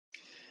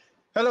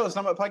Hello,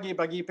 selamat pagi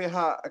bagi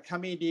pihak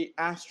kami di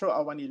Astro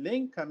AWANI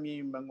LINC.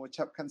 Kami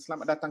mengucapkan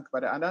selamat datang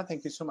kepada anda.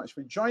 Thank you so much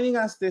for joining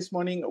us this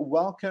morning.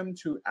 Welcome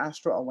to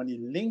Astro AWANI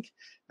LINC.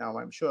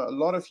 Now, I'm sure a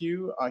lot of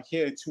you are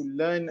here to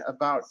learn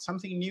about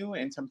something new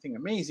and something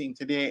amazing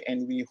today,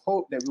 and we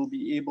hope that we'll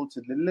be able to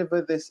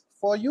deliver this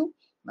for you.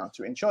 Now,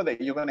 to ensure that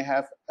you're going to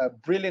have a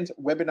brilliant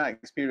webinar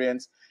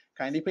experience,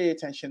 kindly pay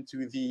attention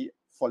to the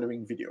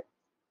following video.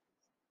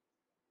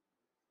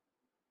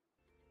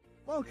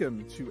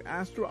 Welcome to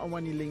Astro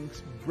AWANI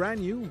LINC's brand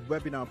new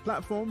webinar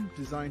platform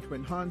designed to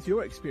enhance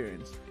your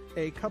experience.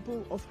 A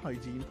couple of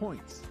hygiene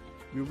points.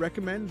 We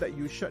recommend that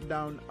you shut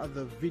down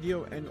other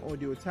video and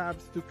audio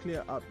tabs to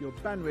clear up your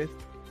bandwidth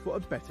for a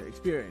better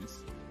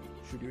experience.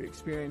 Should you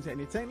experience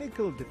any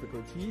technical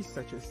difficulties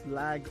such as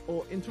lag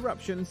or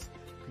interruptions,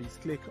 please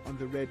click on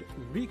the red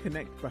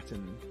reconnect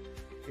button.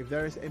 If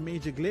there is a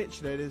major glitch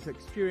that is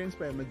experienced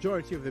by a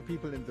majority of the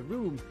people in the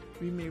room,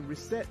 we may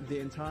reset the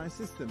entire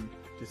system.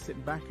 Just sit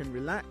back and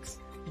relax.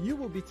 You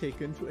will be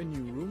taken to a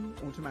new room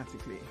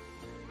automatically.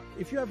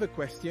 If you have a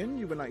question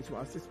you would like to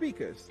ask the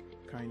speakers,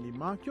 kindly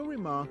mark your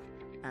remark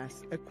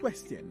as a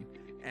question.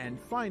 And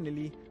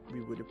finally,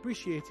 we would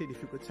appreciate it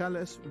if you could tell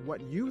us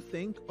what you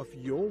think of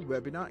your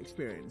webinar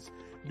experience.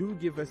 Do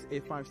give us a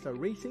 5-star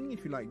rating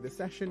if you like the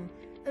session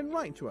and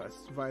write to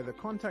us via the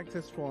contact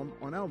us form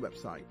on our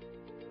website.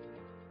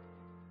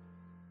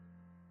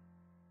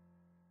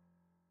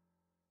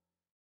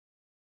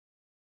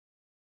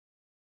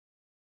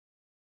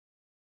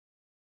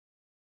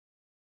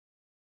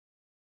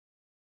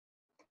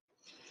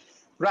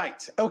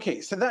 Right,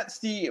 okay, so that's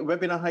the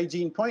webinar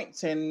hygiene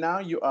points, and now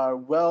you are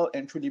well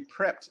and truly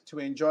prepped to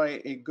enjoy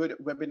a good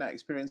webinar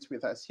experience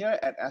with us here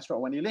at Astro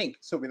AWANI LINC.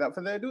 So without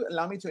further ado,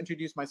 allow me to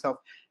introduce myself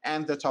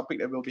and the topic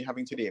that we'll be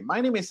having today.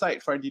 My name is Syed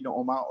Fardino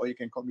Omar, or you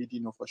can call me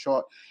Dino for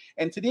short.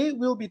 And today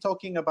we'll be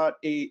talking about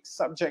a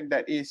subject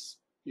that is,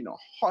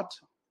 hot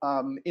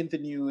in the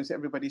news.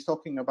 Everybody's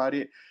talking about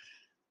it.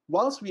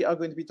 Whilst we are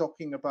going to be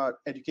talking about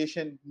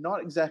education,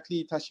 not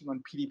exactly touching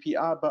on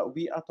PDPR, but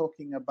we are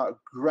talking about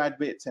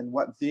graduates and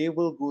what they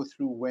will go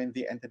through when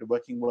they enter the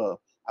working world.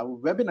 Our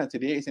webinar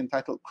today is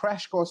entitled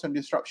Crash Course on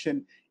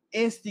Disruption: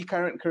 Is the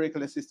Current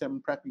Curricular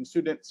System Prepping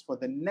Students for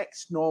the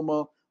Next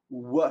Normal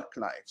Work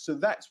Life? So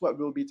that's what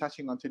we'll be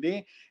touching on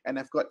today. And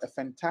I've got a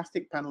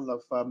fantastic panel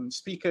of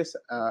speakers,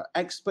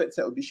 experts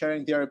that will be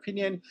sharing their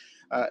opinion,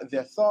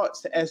 their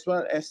thoughts, as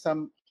well as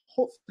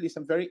hopefully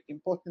some very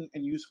important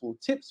and useful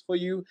tips for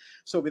you.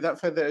 So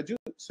without further ado,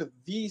 so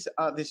these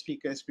are the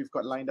speakers we've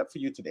got lined up for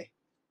you today.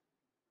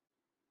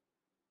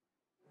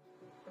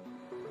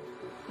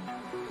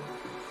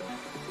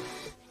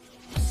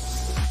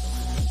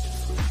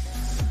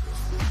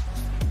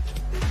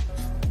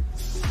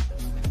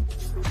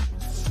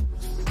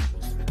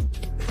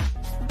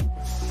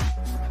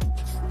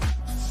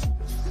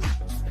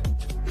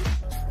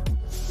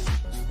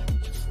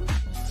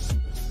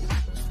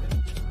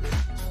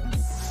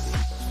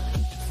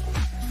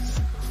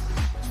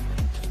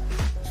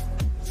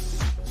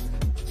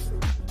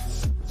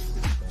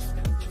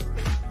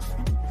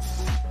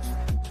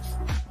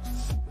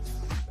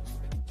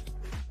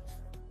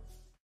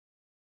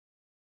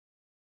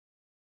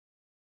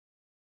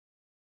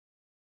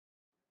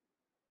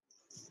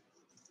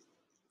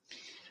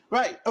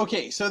 Right,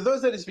 okay, so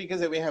those are the speakers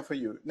that we have for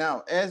you.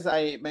 Now, as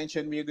I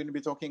mentioned, we are going to be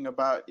talking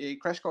about a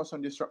crash course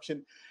on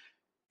disruption.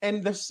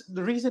 And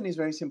the reason is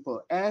very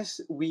simple.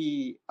 As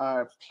we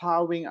are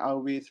plowing our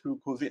way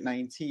through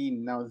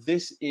COVID-19, now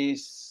this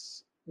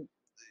is,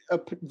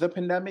 the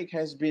pandemic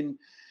has been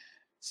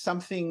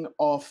something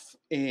of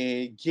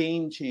a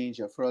game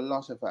changer for a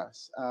lot of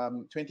us.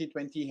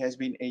 2020 has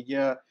been a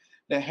year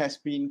that has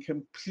been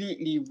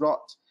completely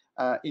wrought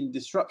in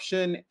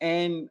disruption,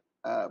 and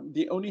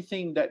the only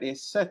thing that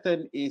is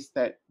certain is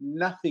that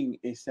nothing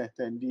is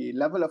certain. The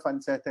level of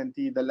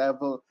uncertainty, the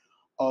level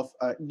of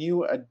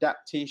new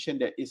adaptation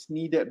that is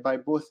needed by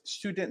both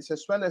students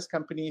as well as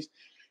companies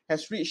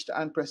has reached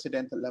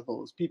unprecedented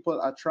levels.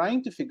 People are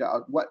trying to figure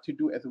out what to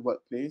do at the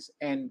workplace,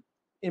 and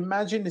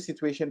imagine the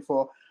situation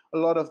for a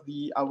lot of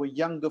our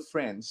younger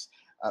friends,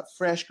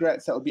 fresh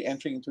grads that will be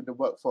entering into the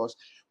workforce,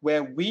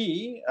 where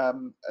we,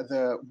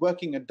 the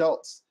working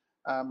adults,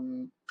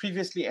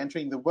 previously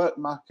entering the work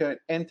market,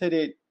 entered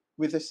it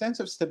with a sense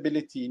of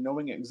stability,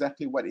 knowing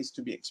exactly what is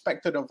to be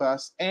expected of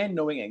us and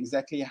knowing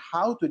exactly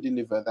how to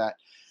deliver that.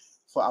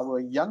 For our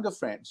younger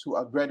friends who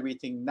are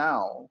graduating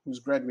now, who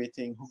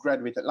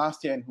graduated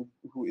last year and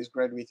who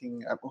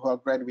are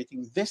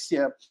graduating this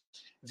year,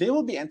 they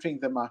will be entering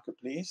the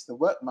marketplace, the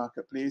work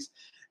marketplace,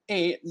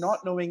 not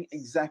knowing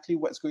exactly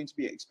what's going to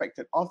be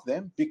expected of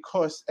them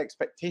because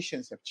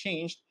expectations have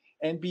changed,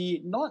 and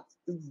not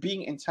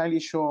being entirely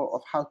sure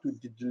of how to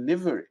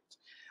deliver it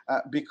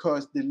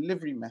because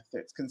delivery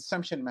methods,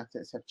 consumption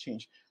methods have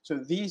changed. So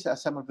these are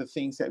some of the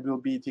things that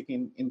we'll be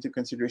taking into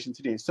consideration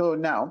today. So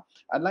now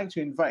I'd like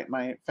to invite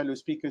my fellow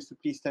speakers to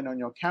please turn on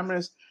your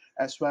cameras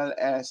as well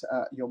as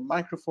your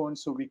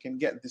microphones so we can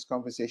get this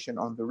conversation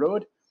on the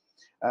road.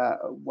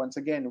 Once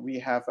again, we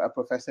have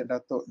Professor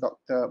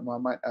Dr.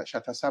 Muhammad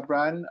Shatta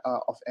Sabran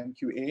of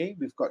MQA.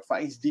 We've got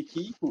Faiz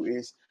Diki, who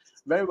is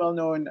very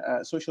well-known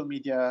social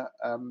media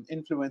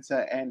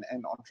influencer and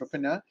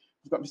entrepreneur.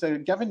 We've got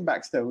Mr. Gavin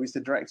Baxter, who is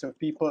the Director of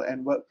People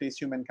and Workplace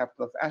Human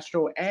Capital of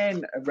Astro,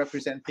 and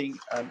representing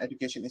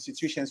education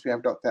institutions, we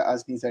have Dr.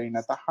 Azni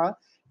Zarina Taha,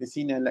 the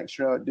Senior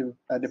Lecturer,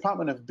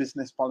 Department of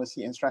Business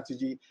Policy and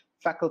Strategy,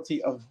 Faculty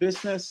of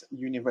Business,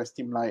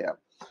 University Malaya.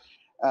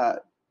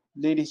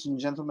 Ladies and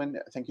gentlemen,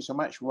 thank you so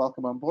much.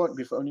 Welcome on board.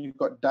 We've only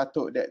got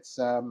Dato' that's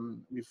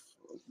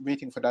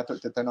waiting for Dato'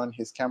 to turn on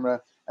his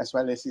camera as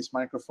well as his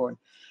microphone.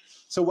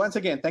 So once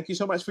again, thank you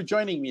so much for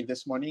joining me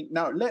this morning.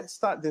 Now, let's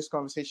start this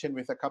conversation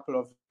with a couple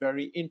of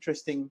very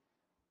interesting,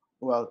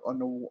 well, on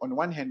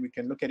one hand, we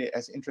can look at it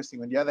as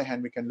interesting. On the other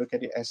hand, we can look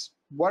at it as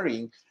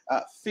worrying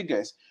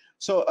figures.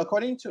 So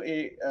according to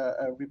a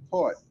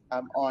report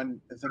on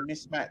the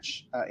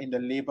mismatch in the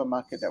labor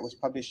market that was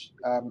published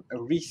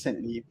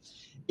recently,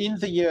 in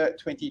the year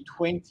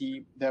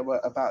 2020, there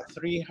were about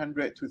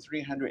 300 to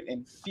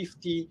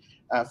 350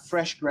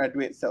 fresh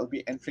graduates that will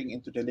be entering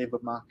into the labor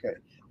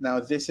market. Now,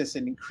 this is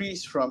an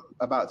increase from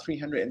about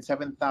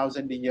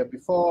 307,000 the year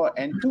before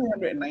and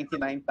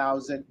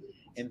 299,000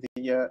 in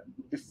the year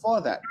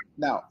before that.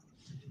 Now,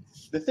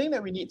 the thing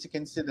that we need to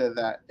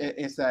consider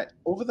is that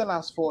over the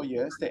last 4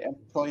 years, the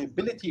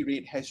employability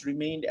rate has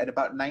remained at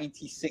about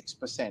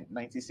 96%,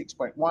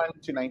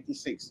 96.1 to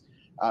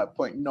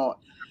 96.0.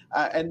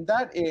 And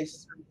that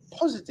is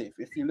positive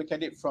if you look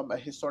at it from a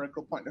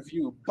historical point of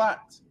view.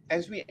 But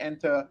as we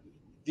enter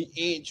the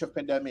age of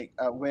pandemic,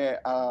 where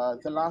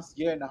the last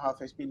year and a half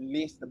has been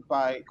laced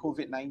by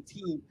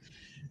COVID-19,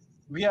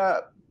 we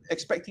are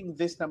expecting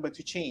this number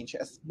to change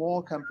as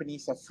more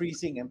companies are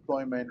freezing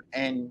employment,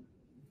 and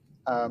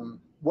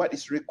what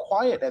is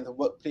required at the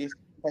workplace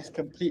has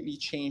completely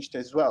changed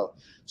as well.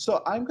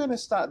 So I'm going to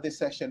start this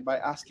session by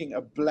asking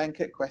a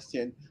blanket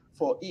question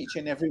for each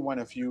and every one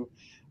of you.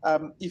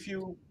 If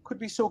you could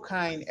be so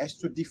kind as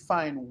to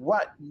define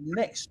what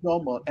next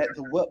normal at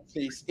the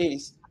workplace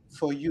is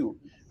for you.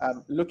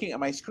 Looking at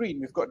my screen,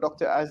 we've got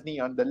Dr.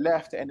 Azni on the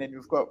left, and then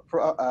we've got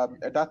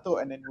Dato',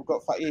 and then we've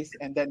got Faiz,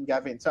 and then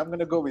Gavin. So I'm going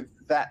to go with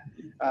that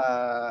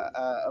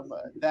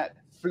that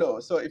flow.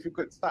 So if you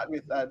could start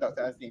with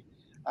Dr. Azni.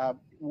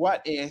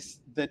 What is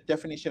the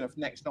definition of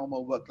next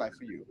normal work life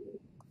for you?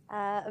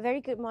 A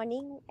very good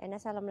morning and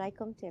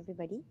assalamualaikum to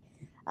everybody.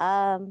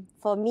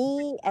 For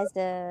me, as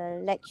the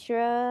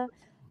lecturer,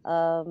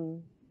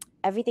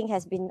 everything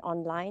has been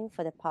online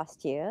for the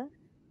past year.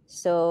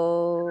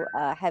 So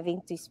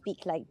having to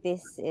speak like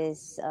this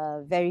is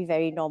very,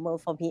 very normal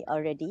for me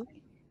already.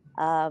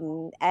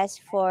 As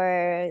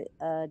for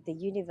the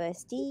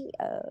university,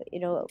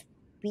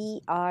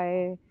 we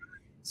are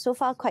so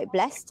far quite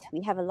blessed.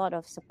 We have a lot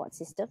of support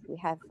system. We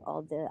have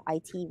all the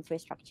IT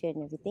infrastructure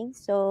and everything.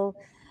 So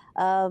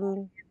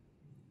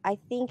I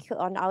think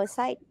on our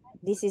side,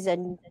 this is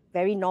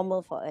very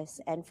normal for us.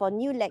 And for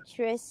new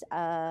lecturers,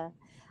 I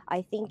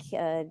think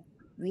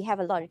we have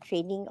a lot of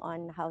training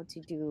on how to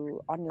do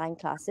online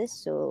classes.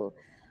 So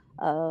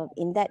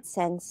in that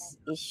sense,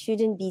 it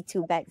shouldn't be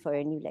too bad for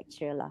a new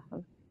lecturer.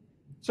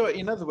 So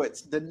in other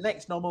words, the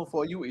next normal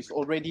for you is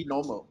already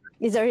normal.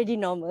 It's already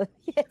normal,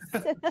 yes.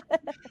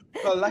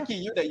 Well, lucky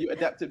you that you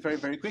adapted very,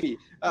 very quickly.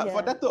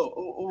 For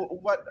Dato',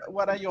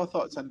 what are your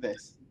thoughts on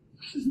this?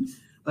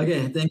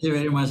 Okay, thank you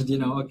very much,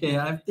 Dino. Okay,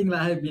 I think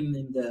I've been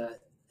in the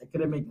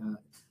academic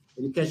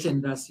education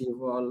industry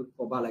for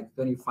about like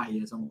 25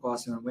 years. Of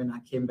course, when I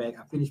came back,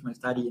 I finished my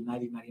study in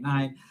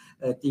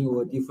 1999. Things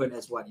were different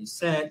as what you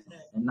said,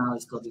 and now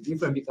it's totally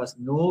different because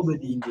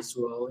nobody in this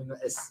world,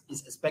 is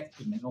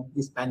expecting,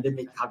 this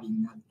pandemic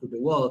coming to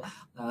the world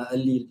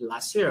early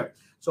last year.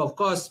 So of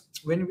course,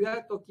 when we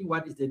are talking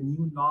what is the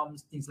new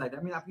norms, things like that,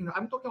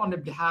 I'm talking on the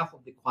behalf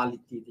of the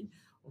quality thing.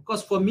 Of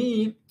course, for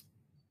me,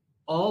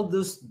 all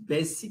this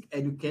basic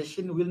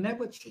education will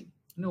never change.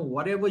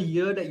 Whatever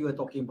year that you are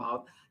talking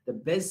about, the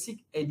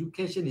basic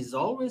education is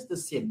always the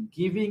same,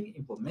 giving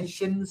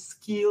information,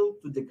 skill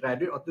to the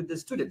graduate or to the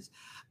students.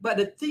 But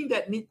the thing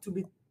that need to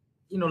be,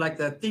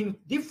 the thing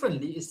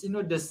differently is,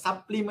 the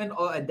supplement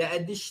or the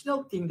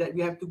additional thing that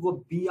we have to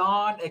go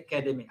beyond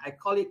academic. I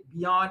call it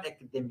beyond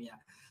academia.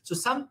 So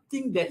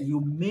something that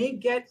you may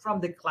get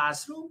from the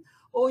classroom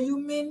or you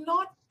may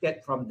not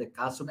get from the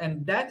classroom.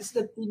 And that is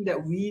the thing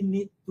that we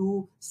need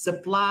to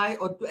supply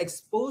or to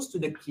expose to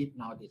the kid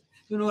nowadays.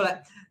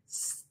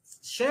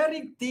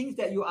 Sharing things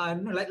that you are,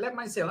 like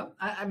myself,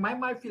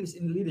 my field is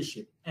in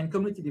leadership and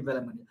community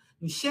development.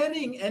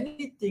 Sharing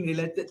anything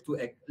related to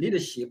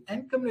leadership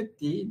and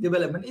community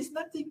development is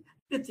nothing.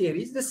 The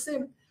theory is the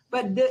same,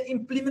 but the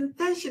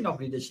implementation of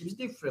leadership is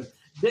different.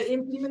 The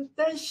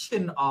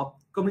implementation of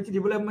community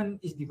development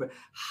is different.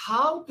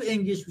 How to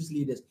engage with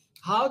leaders,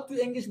 how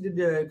to engage with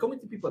the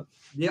community people,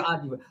 they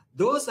are different.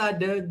 Those are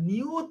the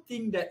new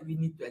things that we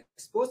need to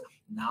expose.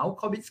 Now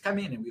COVID is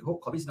coming and we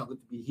hope COVID is not going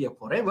to be here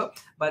forever,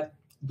 but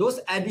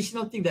those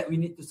additional things that we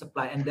need to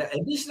supply. And the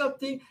additional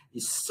thing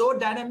is so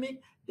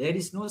dynamic There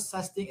is no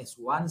such thing as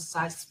one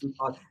size fits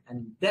all,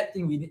 and that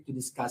thing we need to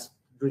discuss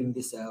during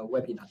this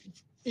webinar.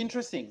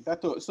 Interesting,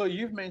 Dato. So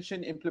you've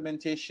mentioned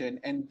implementation,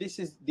 and this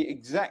is the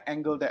exact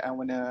angle that I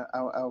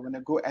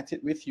wanna go at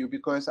it with you,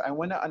 because I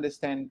wanna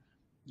understand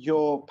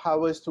your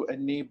powers to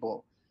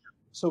enable.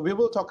 So we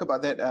will talk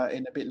about that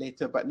in a bit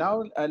later. But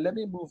now let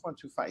me move on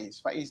to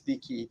Faiz. Faiz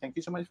Diki, thank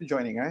you so much for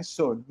joining us.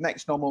 So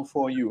next normal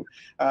for you.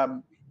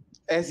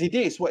 As it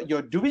is, what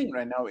you're doing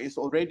right now is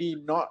already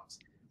not,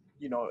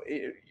 you know,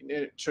 in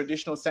a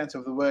traditional sense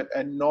of the word,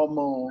 a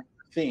normal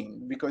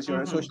thing, because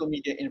you're a social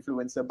media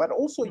influencer, but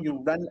also you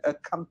run a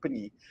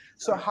company.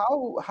 So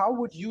how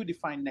would you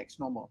define next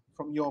normal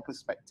from your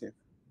perspective?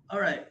 All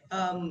right.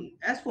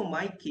 As for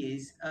my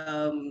case,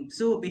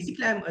 so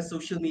basically I'm a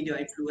social media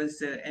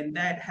influencer, and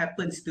that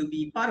happens to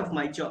be part of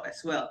my job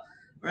as well,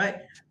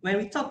 right? When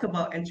we talk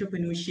about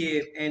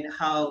entrepreneurship and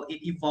how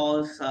it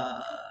evolves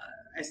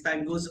as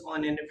time goes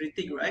on and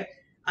everything, right?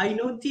 I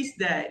noticed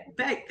that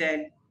back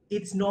then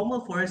it's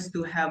normal for us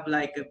to have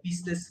like a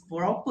business,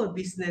 proper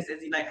business,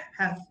 as in like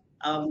have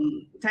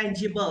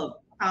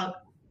tangible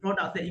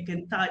product that you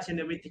can touch and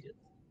everything.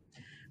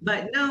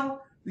 But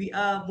now we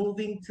are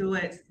moving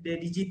towards the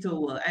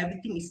digital world.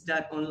 Everything is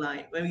done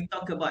online. When we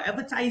talk about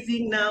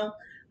advertising now,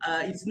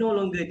 it's no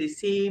longer the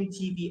same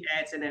TV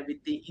ads and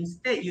everything.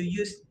 Instead, you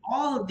use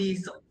all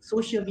these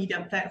social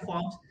media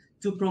platforms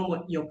to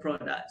promote your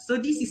product. So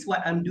this is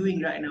what I'm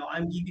doing right now.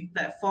 I'm giving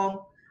platform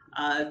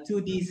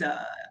to these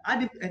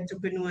other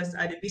entrepreneurs,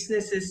 other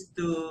businesses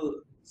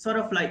to sort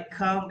of like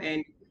come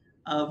and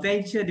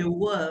venture the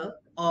world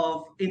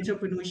of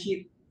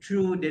entrepreneurship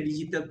through the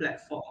digital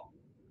platform.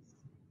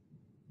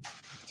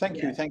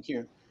 Thank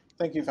you,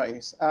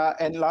 Faiz.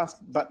 And last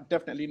but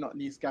definitely not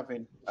least,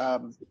 Gavin,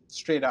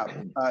 straight up,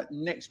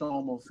 next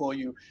normal for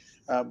you.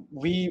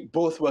 We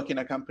both work in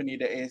a company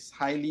that is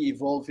highly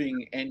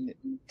evolving and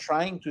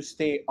trying to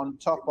stay on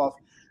top of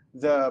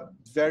the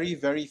very,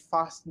 very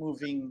fast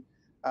moving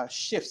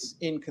shifts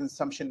in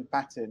consumption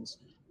patterns.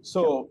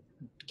 So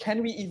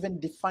can we even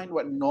define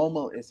what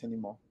normal is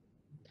anymore?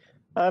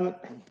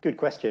 Good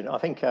question. I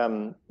think,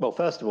 well,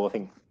 first of all, I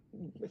think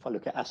if I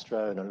look at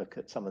Astro and I look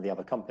at some of the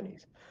other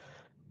companies,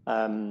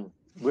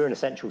 we're an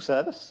essential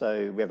service.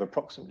 So we have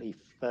approximately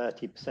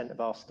 30% of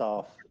our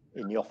staff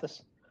in the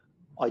office.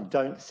 I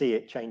don't see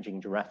it changing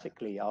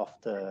dramatically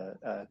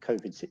after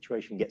COVID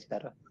situation gets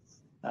better.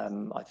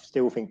 I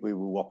still think we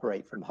will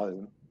operate from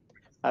home.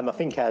 I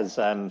think, as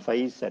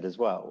Faiz said as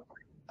well,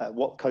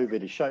 what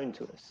COVID has shown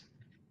to us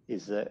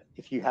is that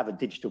if you have a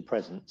digital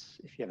presence,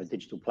 if you have a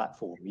digital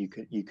platform,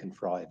 you can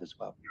thrive as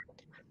well.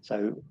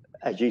 So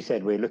as you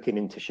said, we're looking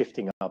into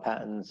shifting our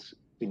patterns.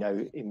 We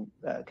know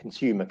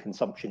consumer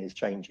consumption is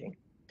changing.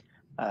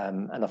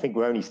 And I think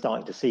we're only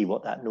starting to see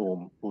what that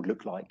norm would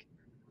look like.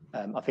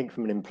 I think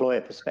from an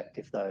employer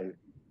perspective, though,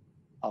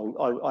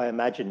 I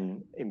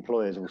imagine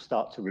employers will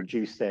start to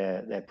reduce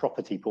their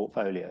property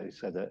portfolio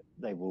so that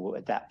they will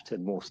adapt to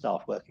more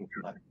staff working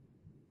from home.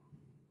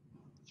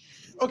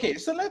 Okay,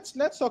 so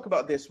let's talk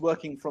about this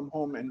working from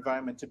home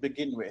environment to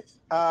begin with.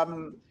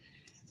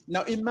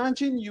 Now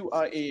imagine you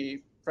are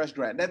a fresh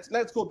grad.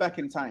 Let's go back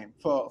in time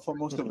for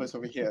most of us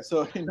over here.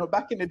 So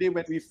back in the day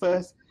when we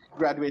first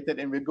graduated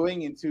and we're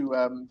going into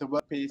the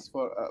workplace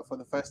for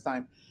the first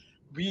time,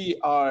 we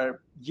are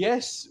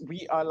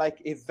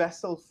like a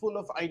vessel full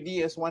of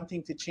ideas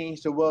wanting to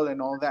change the world and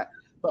all that.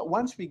 But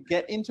once we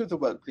get into the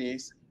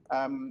workplace,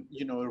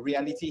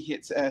 reality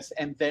hits us,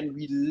 and then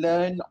we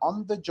learn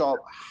on the job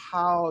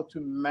how to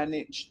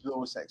manage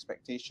those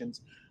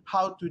expectations,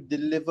 how to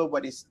deliver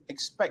what is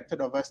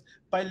expected of us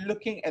by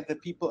looking at the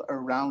people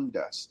around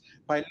us,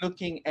 by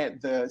looking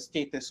at the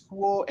status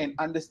quo and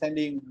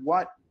understanding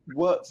what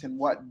works and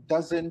what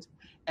doesn't,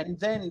 and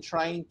then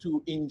trying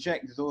to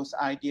inject those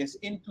ideas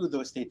into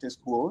those status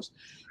quos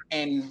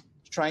and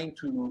trying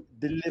to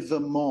deliver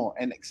more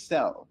and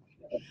excel.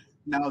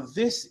 Now,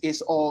 this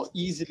is all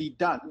easily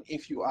done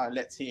if you are,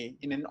 let's say,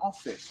 in an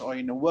office or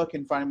in a work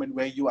environment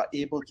where you are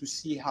able to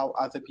see how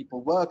other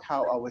people work,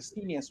 how our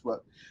seniors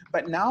work.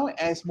 But now,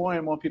 as more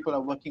and more people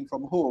are working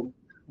from home,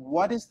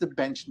 what is the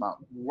benchmark?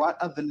 What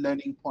are the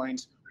learning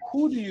points?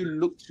 Who do you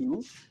look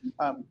to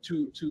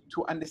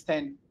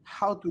understand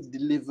how to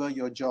deliver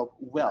your job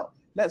well?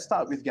 Let's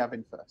start with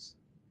Gavin first.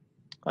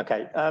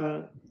 Okay.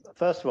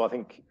 First of all, I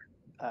think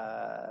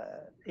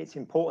it's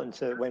important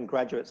to, when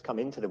graduates come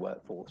into the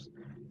workforce,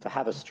 to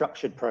have a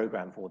structured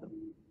program for them.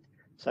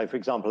 So for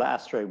example, at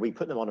Astro, we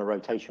put them on a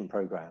rotation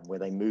program where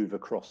they move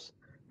across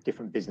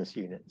different business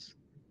units.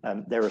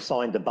 They're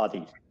assigned a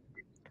buddy.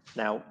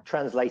 Now,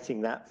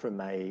 translating that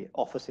from a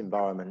office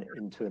environment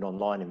into an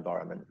online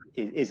environment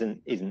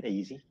isn't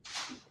easy.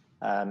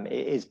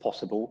 It is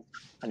possible.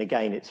 And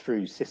again, it's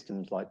through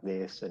systems like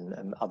this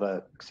and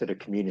other sort of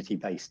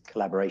community-based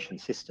collaboration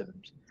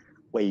systems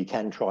where you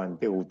can try and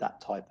build that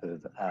type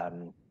of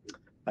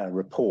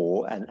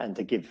rapport and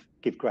to give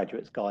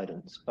graduates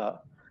guidance.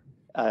 But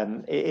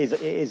it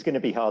is going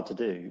to be hard to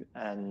do.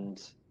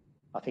 And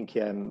I think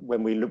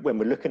when we're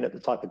looking at the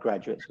type of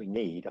graduates we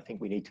need, I think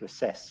we need to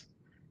assess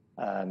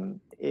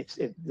if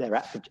their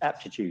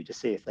aptitude to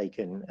see if they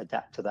can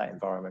adapt to that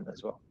environment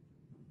as well.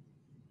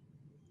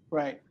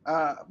 Right.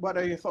 What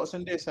are your thoughts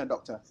on this,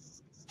 Doctor?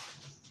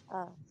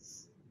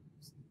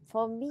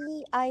 For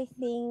me, I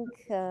think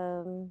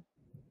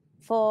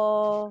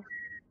for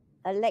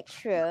a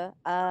lecturer,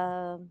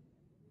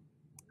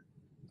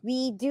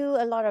 we do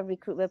a lot of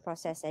recruitment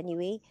process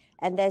anyway,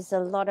 and there's a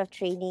lot of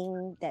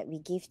training that we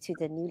give to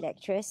the new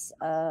lecturers.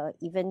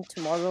 Even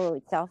tomorrow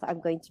itself, I'm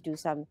going to do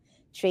some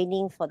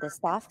training for the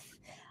staff.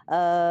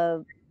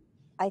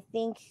 I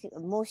think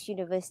most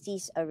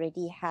universities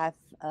already have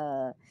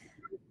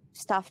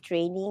staff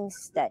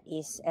trainings that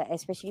is,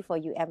 especially for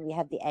we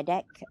have the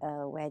EDEC,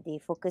 where they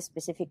focus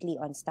specifically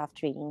on staff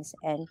trainings.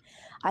 And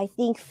I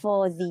think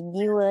for the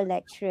newer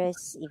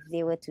lecturers, if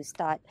they were to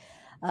start,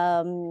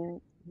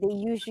 they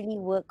usually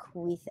work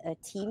with a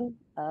team.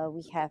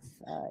 We have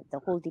the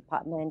whole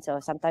department,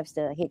 or sometimes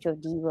the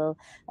HOD will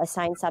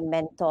assign some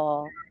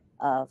mentor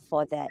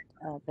for that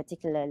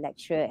particular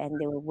lecturer, and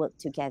they will work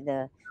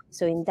together.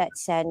 So in that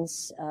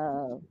sense,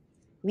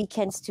 we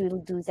can still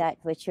do that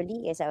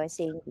virtually, as I was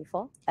saying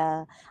before.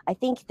 I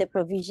think the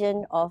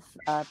provision of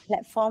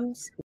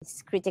platforms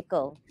is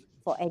critical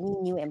for any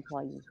new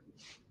employee.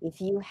 If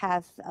you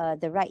have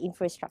the right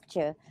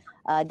infrastructure,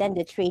 then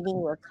the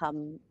training will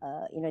come,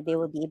 they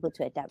will be able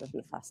to adapt a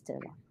bit faster.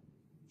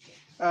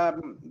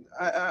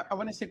 I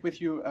want to stick with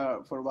you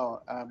for a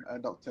while,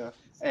 Doctor.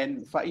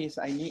 And Faiz,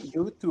 I need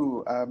you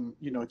to,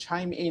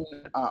 chime in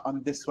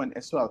on this one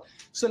as well.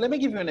 So let me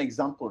give you an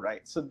example,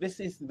 right? So this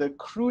is the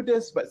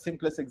crudest but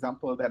simplest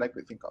example that I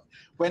could think of.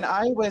 When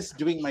I was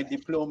doing my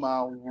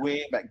diploma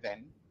way back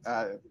then,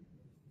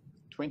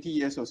 20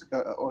 years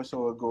or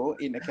so ago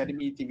in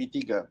Academy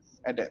TV3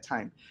 at that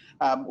time.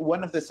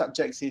 One of the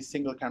subjects is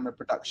single camera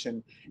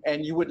production,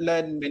 and you would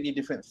learn many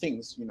different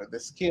things, the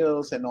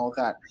skills and all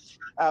that.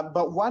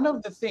 But one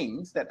of the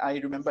things that I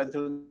remember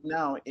until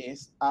now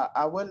is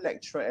our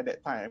lecturer at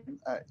that time,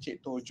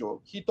 Cik Tojo,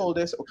 he told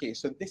us, okay,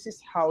 so this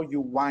is how you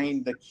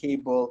wind the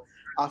cable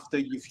after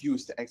you've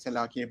used the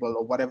XLR cable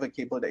or whatever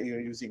cable that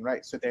you're using,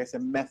 right? So there's a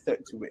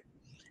method to it.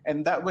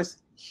 And that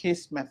was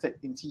his method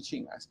in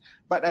teaching us.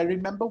 But I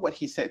remember what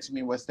he said to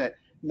me was that,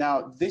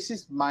 now this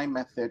is my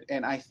method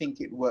and I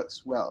think it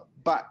works well.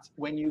 But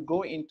when you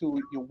go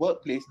into your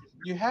workplace,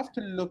 you have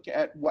to look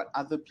at what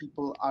other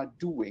people are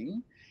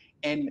doing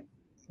and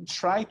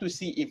try to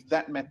see if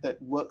that method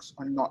works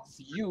or not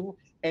for you.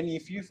 And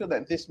if you feel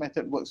that this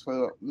method works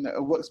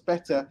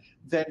better,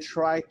 then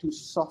try to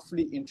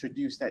softly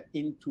introduce that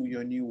into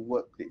your new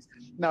workplace.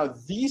 Now,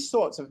 these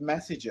sorts of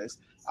messages,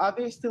 are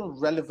they still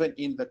relevant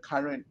in the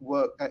current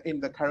in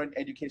the current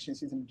education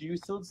system? Do you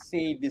still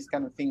say these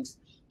kind of things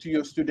to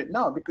your student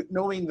now? Because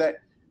knowing that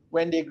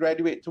when they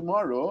graduate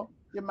tomorrow,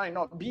 they might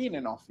not be in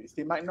an office.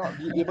 They might not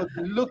be able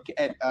to look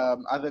at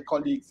other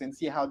colleagues and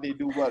see how they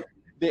do work.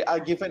 They are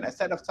given a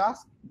set of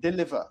tasks,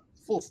 deliver,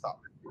 full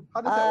stop.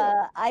 How does that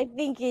work? I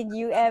think in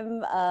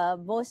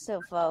most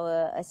of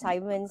our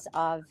assignments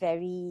are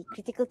very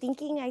critical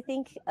thinking. I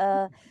think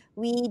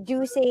we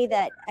do say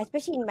that,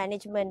 especially in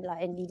management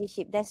and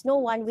leadership, there's no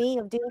one way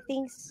of doing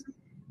things.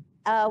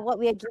 What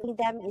we are giving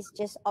them is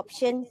just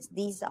options.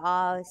 These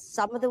are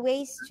some of the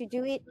ways to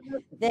do it.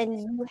 Then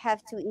you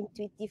have to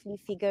intuitively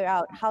figure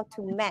out how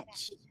to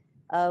match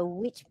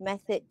which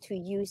method to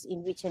use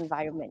in which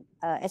environment,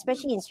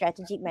 especially in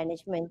strategic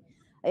management.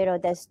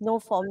 There's no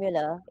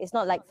formula. It's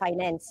not like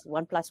finance,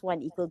 1 +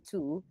 1 =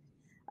 2.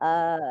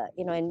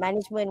 In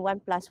management,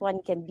 1 +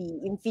 1 can be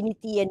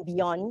infinity and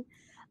beyond.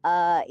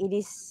 It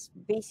is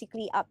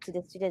basically up to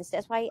the students.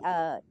 That's why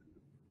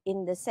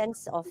in the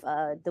sense of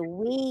the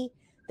way,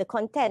 the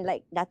content,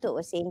 like Dato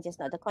was saying just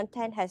now, the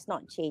content has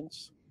not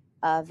changed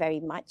very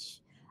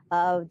much.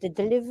 The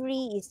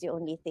delivery is the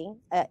only thing.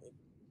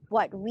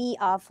 What we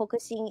are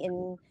focusing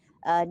in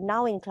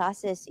now in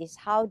classes is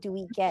how do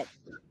we get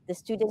the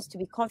students to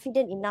be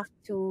confident enough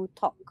to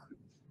talk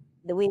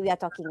the way we are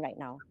talking right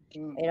now.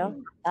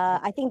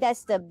 I think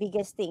that's the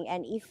biggest thing.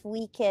 And if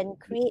we can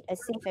create a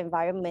safe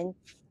environment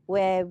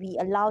where we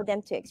allow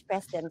them to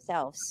express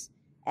themselves,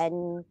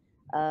 and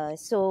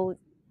so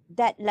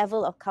that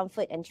level of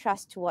comfort and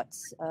trust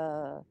towards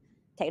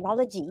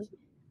technology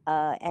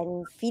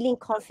and feeling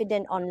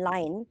confident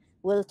online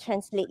will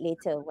translate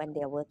later when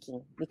they're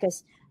working,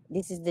 because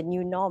this is the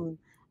new norm.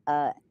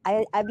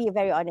 I'll be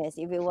very honest.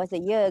 If it was a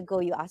year ago,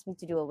 you asked me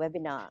to do a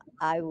webinar,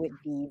 I would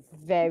be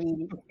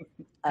very.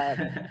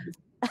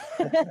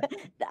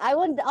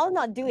 I'll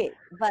not do it.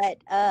 But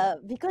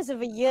because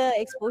of a year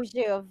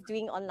exposure of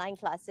doing online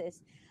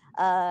classes,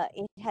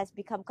 it has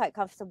become quite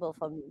comfortable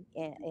for me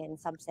in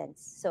some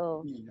sense.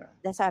 So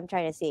that's what I'm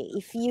trying to say.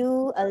 If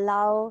you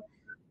allow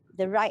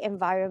the right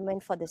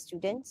environment for the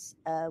students,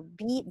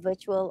 be it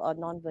virtual or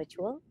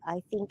non-virtual,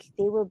 I think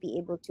they will be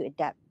able to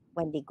adapt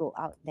when they go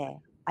out there.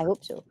 I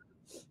hope so.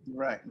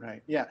 Right,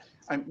 right. Yeah.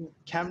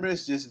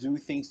 Cameras just do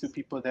things to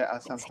people that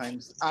are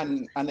sometimes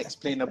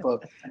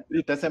unexplainable.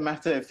 It doesn't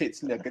matter if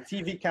it's like a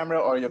TV camera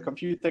or your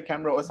computer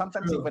camera or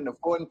sometimes even a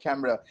phone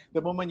camera.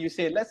 The moment you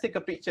say, let's take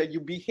a picture, you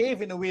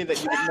behave in a way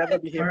that you would never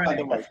behave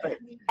otherwise. Right?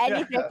 And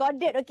it's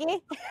recorded, okay?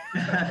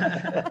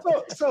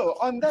 So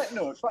on that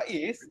note,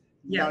 Faiz,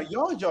 now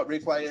your job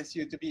requires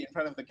you to be in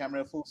front of the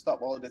camera full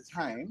stop all the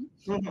time.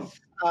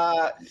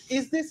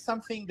 Is this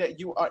something that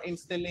you are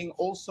instilling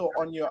also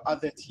on your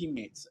other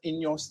teammates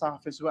in your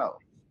staff as well?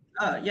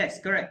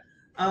 Yes, correct.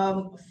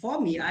 For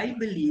me, I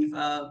believe,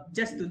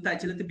 just to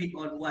touch a little bit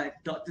on what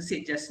Dr.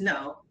 said just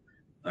now,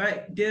 all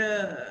right,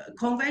 the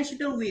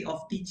conventional way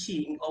of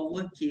teaching or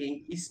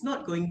working is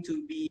not going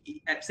to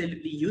be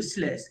absolutely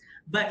useless,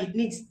 but it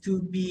needs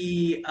to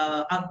be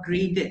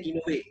upgraded in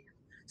a way.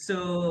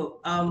 So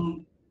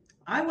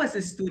I was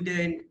a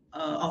student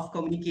of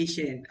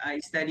communication. I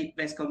studied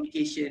mass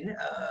communication,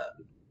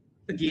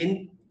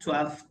 again,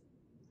 12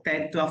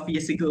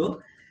 years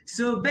ago.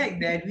 So back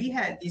then, we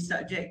had this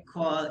subject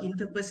called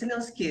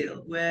interpersonal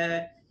skill,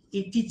 where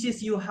it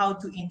teaches you how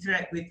to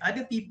interact with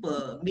other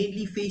people,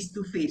 mainly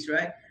face-to-face,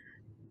 right?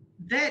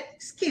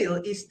 That skill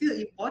is still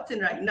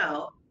important right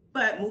now,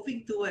 but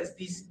moving towards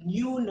this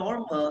new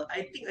normal,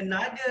 I think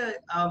another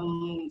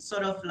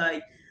sort of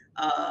like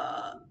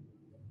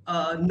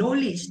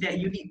knowledge that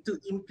you need to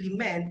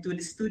implement to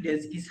the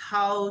students is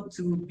how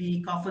to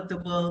be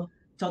comfortable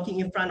talking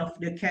in front of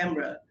the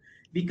camera.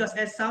 Because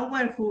as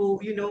someone who,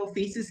 you know,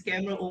 faces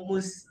camera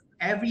almost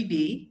every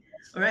day,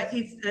 all right,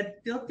 it's a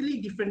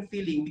totally different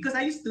feeling. Because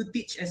I used to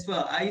teach as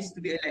well. I used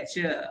to be a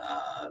lecturer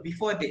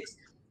before this.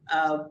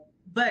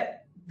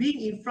 But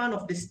being in front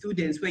of the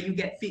students where you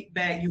get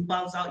feedback, you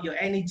bounce out your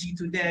energy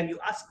to them, you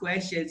ask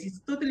questions, it's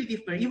totally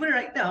different. Even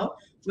right now,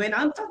 when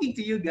I'm talking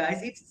to you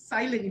guys, it's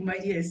silent in my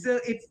ears.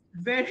 So it's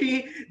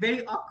very,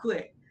 very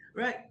awkward,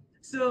 right?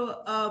 So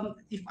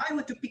if I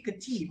were to pick a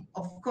team,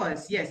 of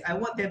course, yes, I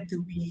want them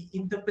to be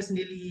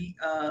interpersonally,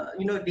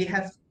 you know, they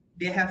have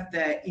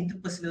that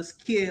interpersonal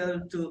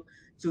skill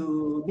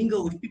to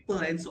mingle with people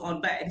and so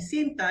on. But at the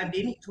same time,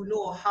 they need to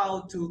know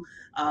how to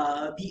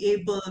be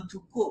able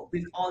to cope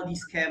with all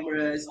these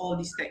cameras, all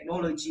these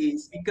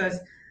technologies. Because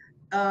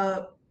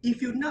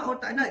if you know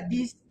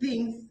these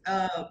things,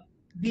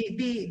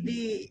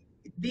 they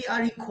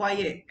are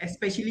required,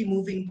 especially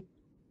moving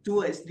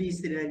towards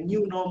this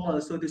new normal,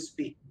 so to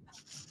speak.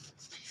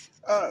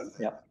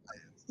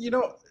 You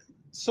know,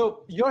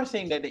 so you're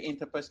saying that the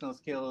interpersonal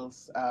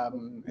skills,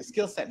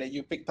 skill set that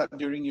you picked up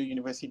during your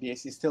university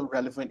days is still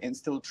relevant and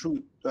still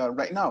true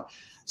right now.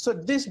 So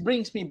this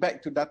brings me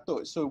back to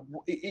Dato'. So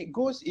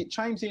it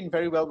chimes in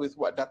very well with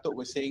what Dato'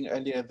 was saying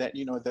earlier, that,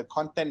 you know, the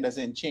content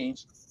doesn't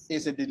change,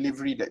 it's a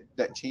delivery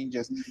that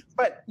changes.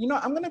 But, you know,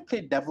 I'm going to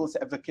play devil's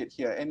advocate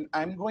here, and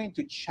I'm going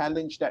to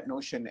challenge that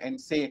notion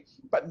and say,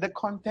 but the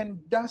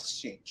content does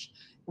change.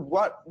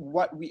 What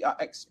we are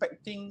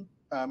expecting,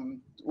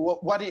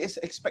 what is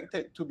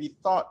expected to be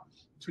taught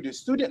to the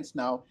students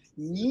now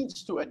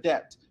needs to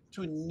adapt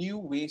to new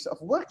ways of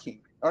working.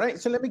 All right,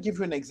 so let me give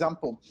you an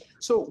example.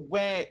 So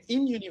where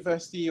in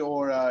university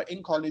or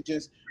in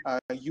colleges,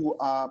 you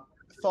are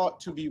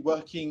thought to be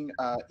working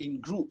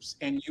in groups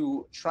and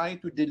you try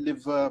to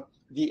deliver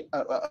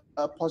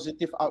a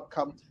positive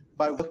outcome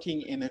by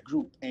working in a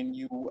group, and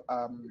you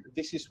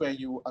this is where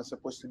you are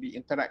supposed to be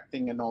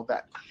interacting and all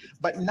that.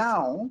 But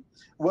now,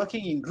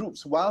 working in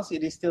groups, whilst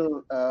it is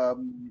still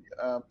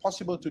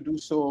possible to do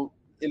so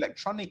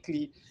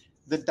electronically,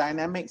 the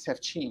dynamics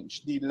have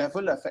changed. The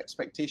level of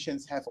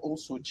expectations have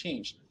also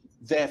changed.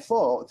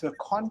 Therefore, the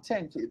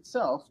content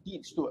itself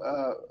needs to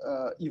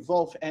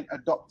evolve and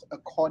adopt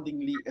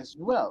accordingly as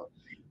well.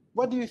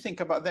 What do you think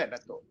about that,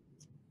 Dato'?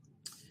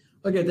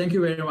 Okay, thank you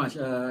very much.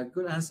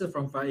 Good answer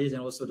from Faiz and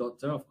also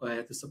Doctor. Of course, I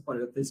have to support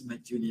Doctor, is my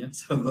junior,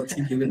 so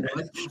thank you very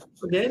much.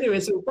 Okay, anyway,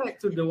 so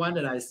back to the one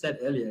that I said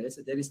earlier, is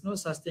that there is no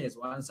such thing as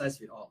one size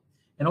fits all.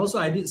 And also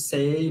I did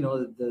say, you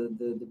know,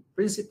 the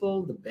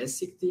principle, the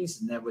basic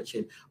things never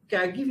change. Okay,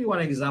 I'll give you one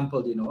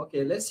example, you know.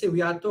 Okay, let's say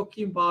we are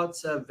talking about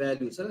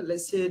values. So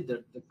let's say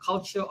the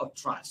culture of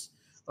trust.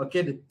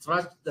 Okay, the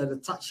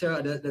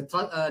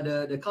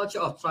culture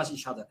of trust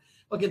each other.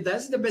 Okay,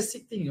 that's the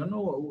basic thing, you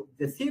know,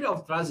 the theory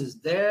of trust is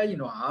there, you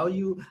know, how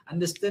you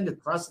understand the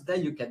trust there,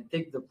 you can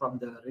take from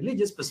the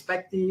religious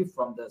perspective,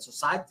 from the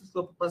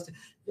societal perspective,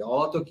 they're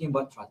all talking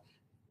about trust.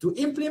 To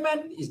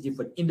implement is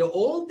different. In the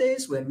old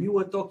days, when we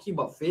were talking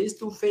about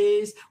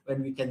face-to-face,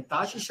 when we can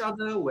touch each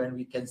other, when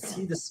we can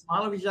see the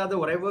smile of each other,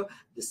 whatever,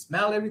 the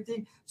smell,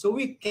 everything, so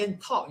we can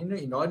talk, you know,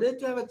 in order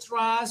to have a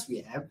trust, we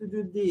have to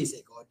do this.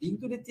 According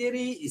to the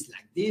theory, it's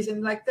like this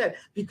and like that,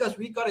 because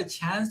we got a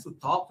chance to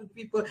talk to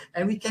people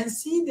and we can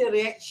see the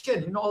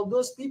reaction, you know, all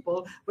those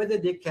people, whether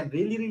they can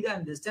really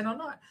understand or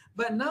not.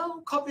 But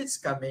now COVID's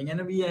coming,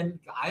 and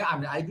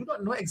I do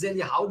not know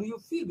exactly how do you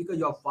feel, because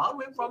you're far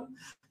away from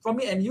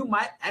me, and you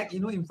might act,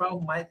 you know, in front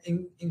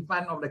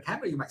of the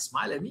camera, you might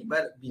smile at me,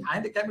 but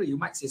behind the camera, you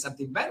might say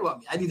something bad about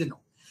me. I didn't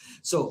know.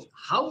 So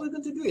how are we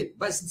going to do it?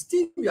 But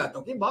still, we are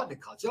talking about the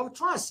culture of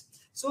trust.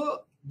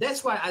 So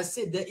that's why I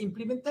said the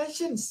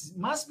implementations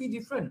must be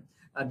different.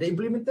 The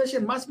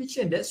implementation must be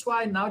changed. That's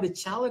why now the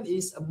challenge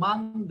is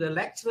among the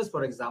lecturers,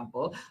 for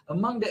example,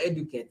 among the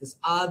educators,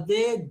 are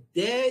they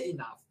there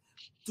enough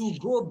to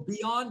go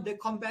beyond the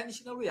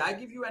conventional way? I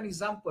give you an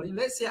example.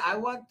 Let's say I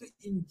want to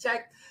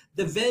inject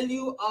the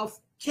value of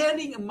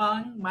caring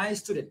among my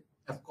students.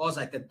 Of course,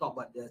 I can talk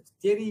about the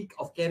theory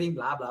of caring,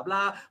 blah, blah,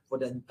 blah, for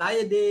the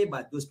entire day,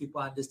 but those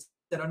people understand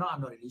or not,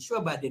 I'm not really sure,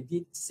 but they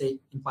did say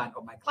in front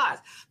of my class.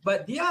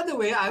 But the other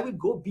way, I would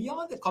go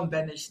beyond the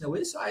conventional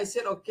way. So I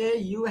said, okay,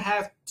 you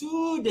have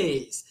 2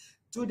 days.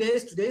 2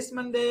 days, today's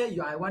Monday,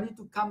 I want you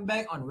to come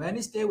back on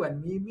Wednesday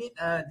when we meet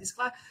this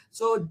class.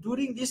 So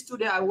during this 2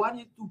 days, I want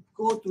you to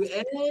go to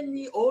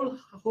any old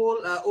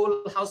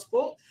house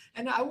book,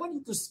 and I want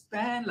you to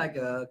spend like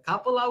a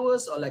couple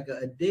hours or like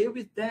a day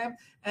with them.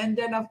 And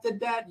then after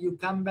that, you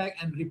come back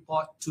and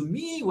report to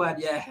me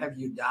what have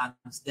you done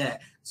there.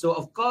 So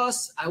of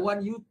course, I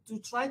want you to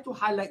try to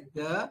highlight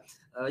the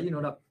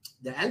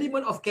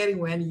element of caring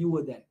when you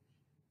were there.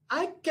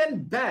 I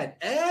can bet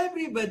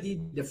everybody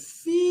the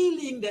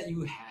feeling that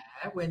you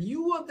have when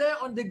you were there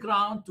on the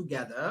ground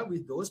together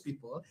with those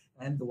people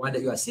and the one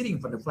that you are sitting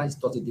from the front is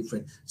totally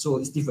different. So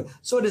it's different.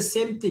 So the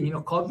same thing,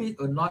 COVID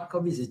or not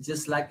COVID is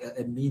just like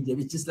a medium.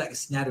 It's just like a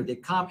scenario. They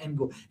come and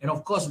go. And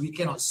of course, we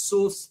cannot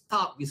so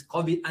start with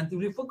COVID until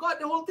we forgot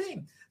the whole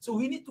thing. So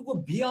we need to go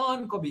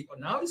beyond COVID.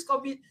 Now it's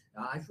COVID.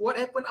 What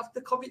happened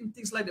after COVID and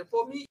things like that,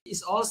 for me,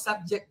 it's all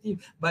subjective,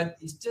 but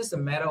it's just a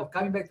matter of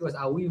coming back to us.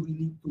 Are we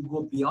willing to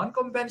go beyond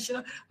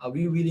conventional? Are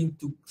we willing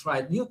to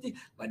try new things?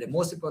 But the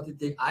most important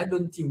thing, I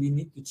don't think we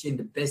need to change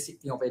the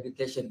basic thing of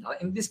education.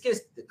 In this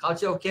case, the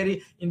culture of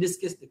caring. In this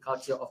case, the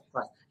culture of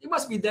trust. It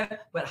must be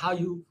there, but how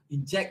you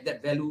inject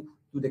that value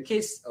to the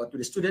kids or to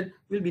the student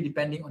will be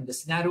depending on the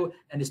scenario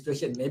and the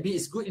situation. Maybe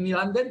it's good in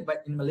London,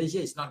 but in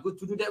Malaysia, it's not good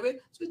to do that way.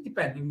 So it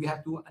depends. We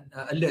have to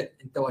alert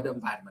into the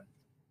environment.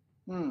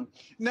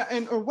 Now,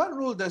 and what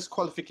role does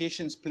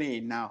qualifications play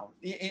now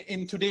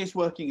in today's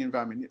working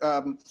environment?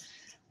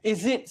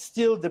 Is it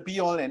still the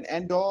be-all and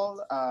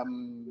end-all?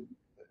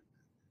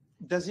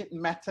 Does it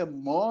matter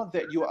more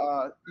that you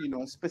are,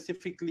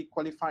 specifically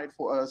qualified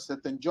for a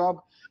certain job?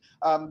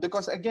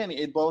 Because again,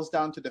 it boils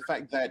down to the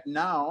fact that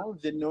now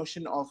the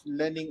notion of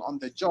learning on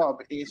the job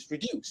is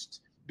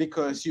reduced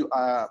because you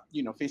are,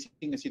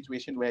 facing a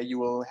situation where you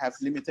will have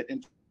limited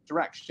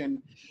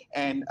interaction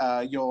and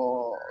you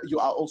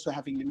are also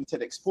having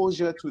limited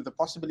exposure to the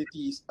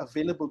possibilities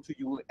available to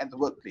you at the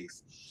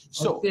workplace.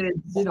 So,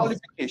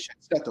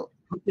 qualifications, Dato'.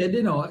 Okay,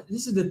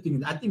 this is the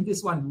thing. I think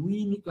this one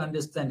we need to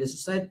understand. The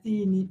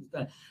society needs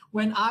to.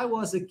 When I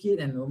was a kid,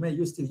 and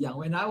you're still young.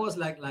 When I was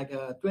like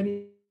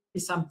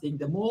 20-something,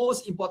 the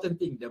most important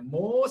thing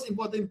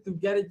to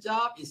get a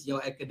job is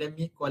your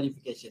academic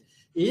qualification.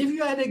 If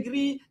you had a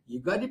degree, you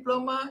got a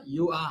diploma,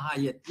 you are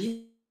hired.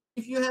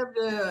 If you have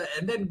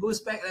and then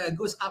goes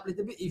up a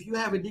little bit. If you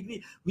have a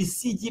degree with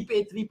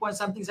CGPA 3 point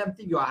something,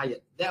 you are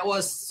hired. That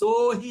was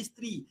so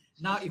history.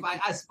 Now, if I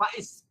ask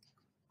Faiz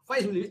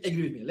will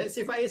agree with me. Let's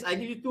say Faiz, I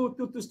give you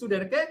two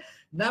students, okay?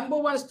 Number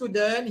one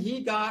student,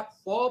 he got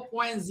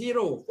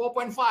 4.0,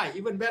 4.5,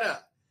 even better.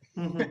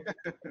 The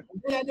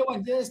other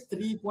one just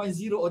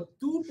 3.0 or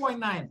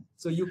 2.9.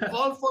 So you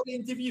call for the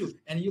interview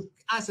and you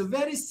ask a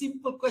very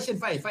simple question.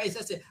 Faiz, I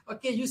say,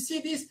 okay, you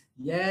see this?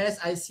 Yes,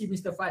 I see,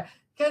 Mr. Faiz.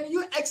 Can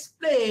you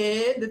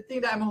explain the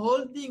thing that I'm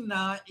holding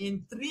now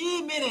in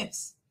 3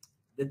 minutes?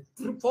 The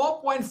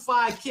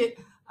 4.5 kid,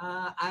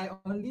 I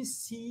only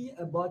see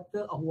a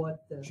bottle of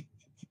water.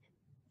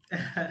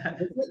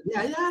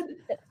 Yeah.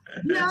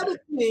 The other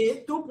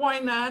thing,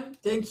 2.9.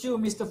 Thank you,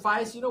 Mr.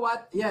 Faiz. You know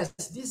what? Yes,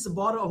 this is a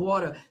bottle of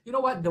water. You know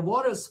what? The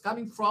water is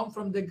coming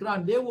from the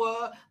ground. They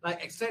were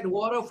like extract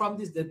water from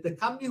this. The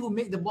company who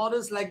make the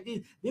bottles like this,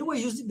 they were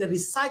using the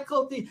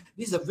recycled thing.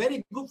 This is a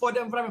very good for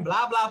the environment.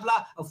 Blah blah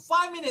blah. A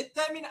 5 minute,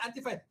 10 minute,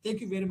 until 5.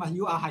 Thank you very much.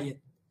 You are hired.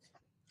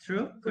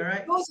 True,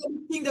 correct. Those are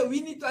the things that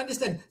we need to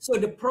understand. So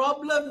the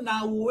problem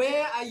now,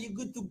 where are you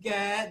going to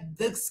get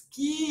the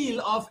skill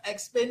of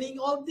explaining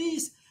all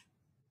this?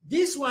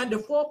 This one, the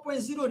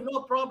 4.0,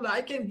 no problem.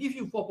 I can give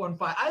you 4.5.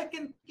 I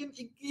can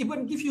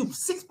even give you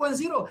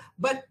 6.0.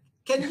 But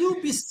can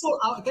you be sold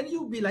out? Can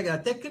you be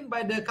taken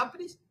by the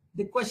companies?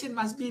 The question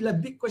must be a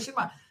big question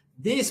mark.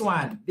 This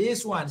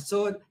one.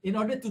 So in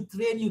order to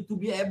train you to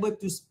be able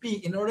to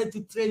speak, in order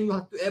to train you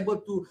to be able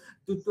to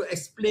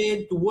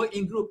explain, to work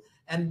in group.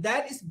 And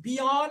that is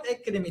beyond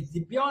academics,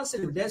 beyond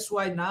syllabus. That's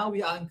why now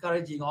we are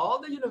encouraging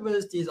all the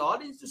universities, all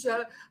the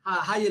institutions,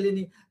 higher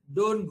learning,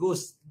 don't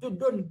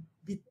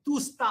be too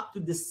stuck to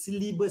the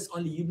syllabus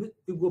only. You need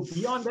to go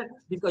beyond that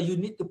because you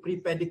need to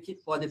prepare the kid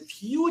for the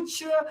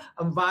future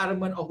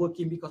environment of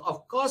working, because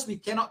of course we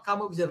cannot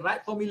come up with the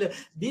right formula.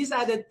 These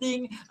are the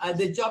things,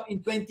 the job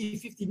in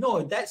 2050.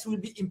 No, that will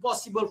be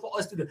impossible for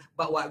us to do.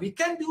 But what we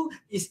can do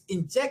is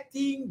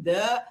injecting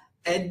the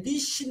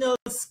additional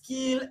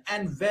skill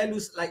and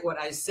values like what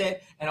I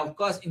said. And of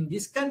course, in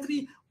this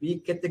country,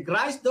 we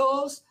categorize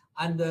those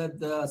under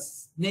the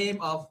name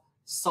of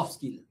soft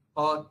skill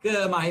or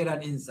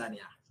kemahiran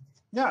insania.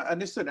 Yeah,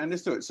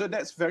 understood. So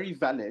that's very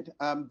valid.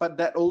 But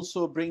that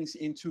also brings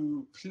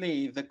into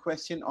play the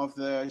question of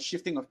the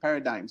shifting of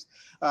paradigms,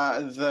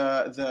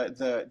 the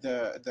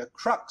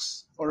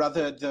crux, or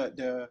rather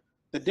the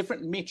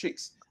different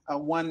matrix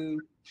one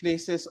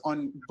places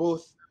on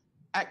both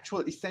actual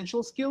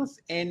essential skills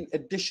and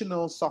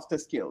additional softer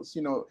skills.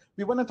 You know,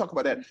 we want to talk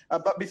about that.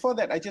 But before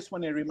that, I just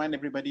want to remind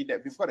everybody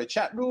that we've got a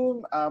chat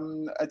room.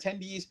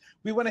 Attendees,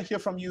 we want to hear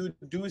from you.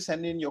 Do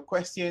send in your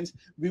questions.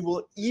 We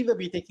will either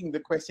be taking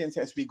the questions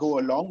as we go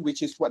along,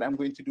 which is what I'm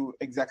going to do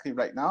exactly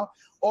right now,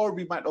 or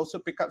we might also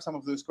pick up some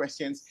of those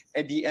questions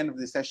at the end of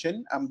the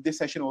session. This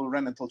session will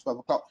run until 12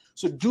 o'clock.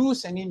 So do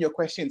send in your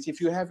questions.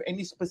 If you have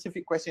any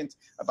specific questions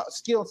about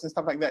skills and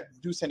stuff like that,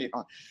 do send it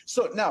on.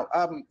 So now,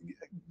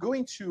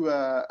 going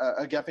to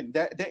Gavin,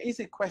 there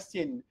is a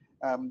question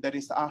that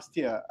is asked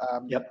here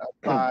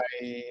by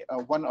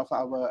one of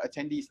our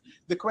attendees.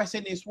 The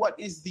question is, what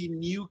is the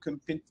new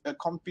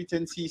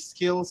competency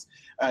skills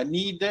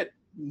needed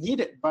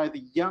by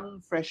the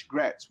young fresh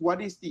grads?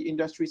 What is the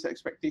industry's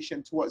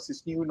expectation towards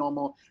this new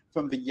normal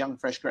from the young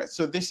fresh grads?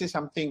 So this is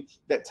something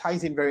that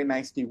ties in very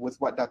nicely with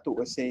what Datuk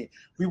was saying.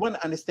 We want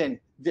to understand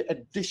the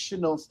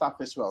additional stuff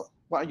as well.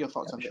 What are your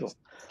thoughts on this?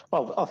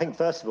 Well, I think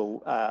first of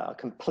all, I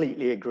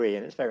completely agree,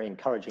 and it's very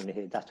encouraging to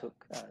hear Datuk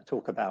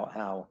talk about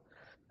how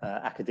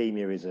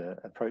academia is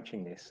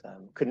approaching this.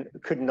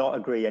 Could not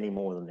agree any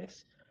more than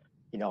this.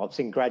 You know, I've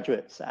seen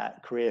graduates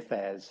at career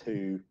fairs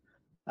who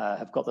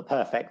have got the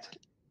perfect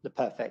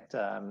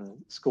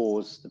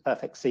scores, the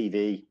perfect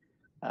CV,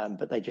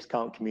 but they just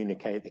can't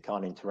communicate, they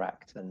can't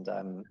interact.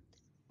 And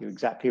you're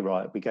exactly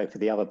right. We go for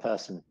the other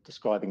person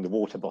describing the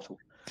water bottle.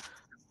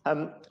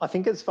 I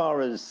think as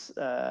far as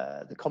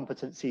the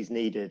competencies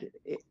needed,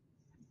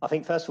 I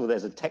think first of all,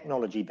 there's a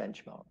technology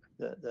benchmark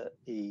that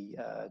the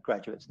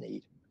graduates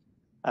need.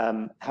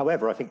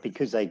 However, I think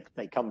because they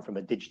come from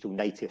a digital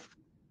native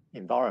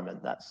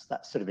environment, that's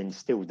sort of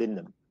instilled in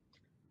them.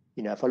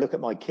 You know, if I look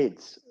at my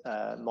kids,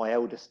 my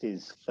eldest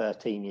is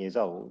 13 years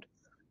old.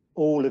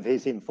 All of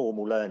his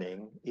informal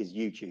learning is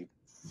YouTube.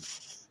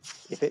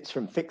 If it's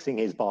from fixing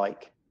his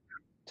bike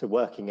to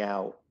working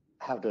out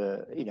how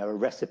to, you know, a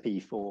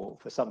recipe for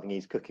something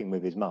he's cooking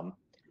with his mum,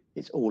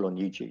 it's all on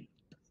YouTube.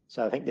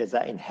 So I think there's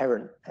that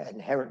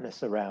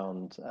inherentness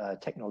around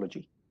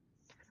technology.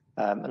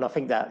 And I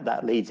think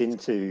that leads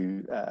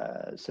into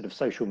sort of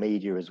social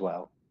media as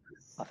well.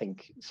 I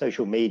think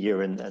social media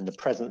and the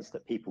presence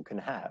that people can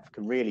have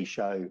can really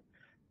show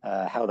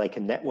how they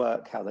can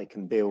network, how they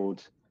can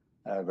build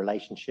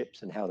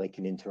relationships, and how they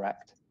can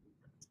interact.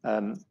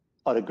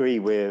 I'd agree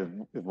with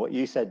what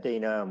you said,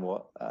 Dina, and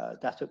what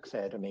Datuk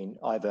said. I mean,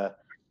 either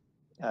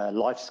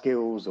life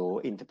skills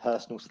or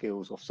interpersonal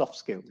skills or soft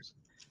skills,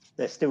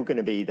 there's still going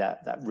to be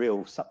that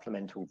real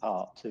supplemental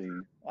part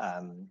to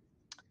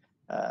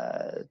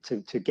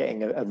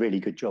getting a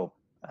really good job.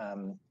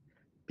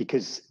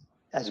 Because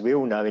as we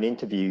all know, in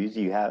interviews,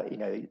 you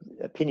know,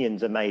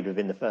 opinions are made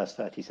within the first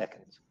 30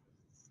 seconds.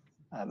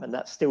 And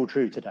that's still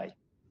true today.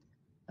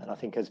 And I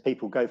think as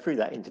people go through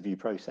that interview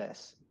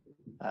process,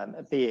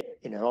 be it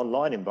in an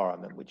online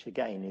environment, which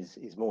again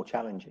is more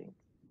challenging,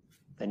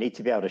 they need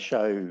to be able to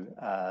show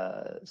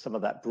some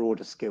of that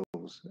broader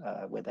skills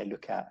where they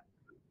look at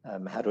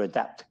how to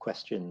adapt to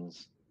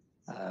questions,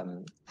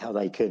 how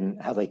they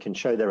can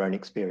show their own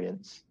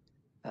experience,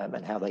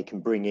 and how they can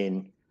bring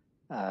in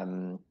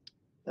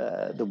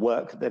the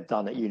work that they've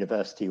done at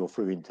university or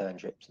through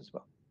internships as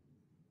well.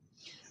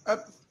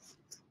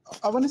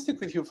 I want to stick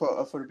with you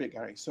for a bit,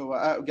 Gary.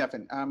 So,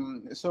 Gavin,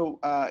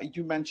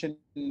 you mentioned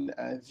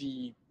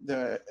the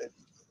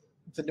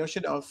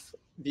notion of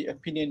the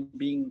opinion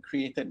being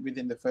created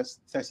within the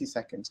first 30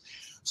 seconds.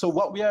 So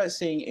what we are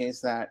saying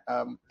is that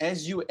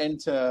as you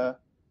enter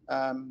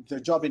the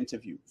job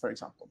interview, for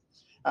example,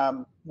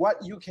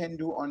 what you can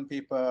do on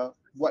paper,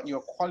 what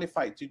you're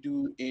qualified to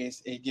do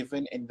is a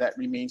given, and that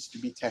remains to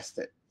be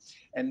tested.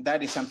 And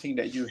that is something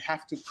that you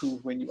have to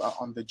prove when you are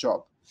on the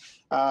job.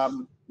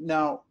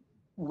 Now,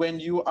 when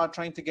you are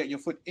trying to get your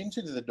foot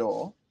into the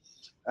door,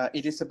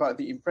 it is about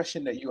the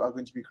impression that you are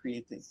going to be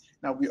creating.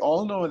 Now, we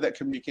all know that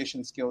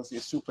communication skills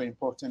is super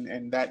important,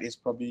 and that is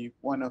probably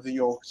one of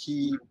your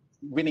key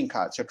winning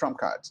cards, your trump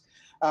cards.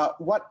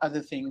 What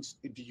other things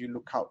do you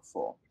look out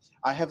for?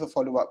 I have a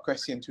follow-up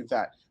question to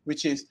that,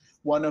 which is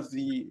one of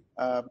the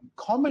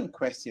common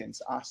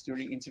questions asked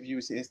during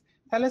interviews is,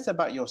 tell us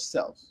about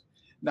yourself.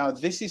 Now,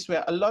 this is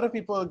where a lot of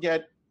people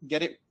get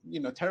it, you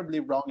know, terribly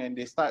wrong, and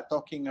they start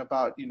talking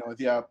about, you know,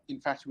 they are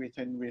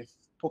infatuated with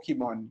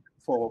Pokemon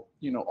for,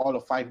 you know, all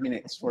of 5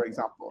 minutes, for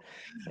example.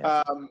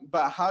 Yeah.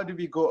 But how do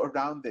we go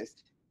around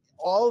this?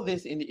 All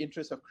this in the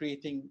interest of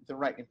creating the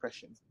right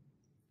impression.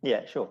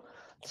 Yeah, sure.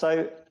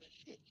 So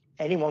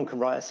anyone can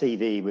write a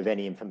CV with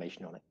any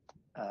information on it.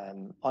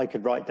 I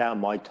could write down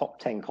my top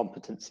 10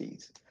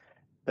 competencies,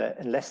 but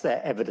unless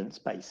they're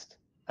evidence-based,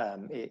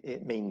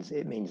 it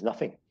means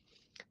nothing.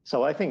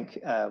 So I think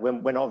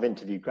when I've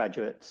interviewed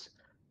graduates,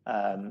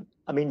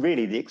 I mean,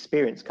 really the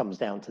experience comes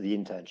down to the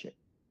internship.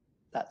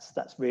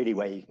 That's really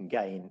where you can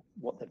gain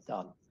what they've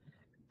done.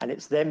 And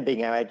it's them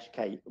being able to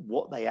educate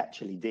what they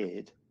actually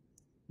did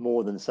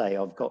more than say,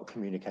 I've got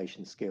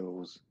communication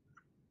skills,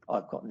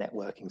 I've got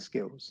networking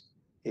skills.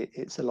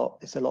 It's a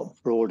lot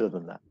broader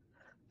than that.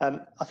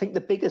 I think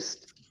the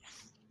biggest,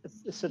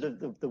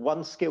 the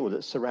one skill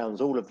that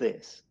surrounds all of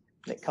this,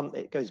 and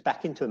it goes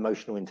back into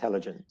emotional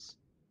intelligence.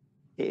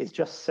 It is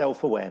just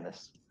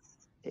self-awareness.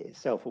 It is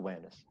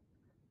self-awareness.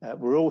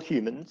 We're all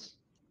humans.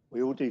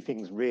 We all do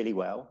things really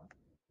well,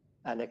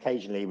 and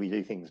occasionally we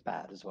do things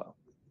bad as well.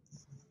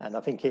 And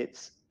I think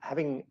it's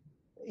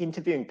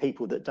interviewing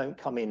people that don't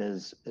come in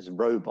as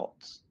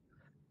robots,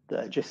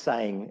 that are just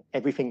saying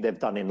everything they've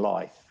done in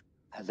life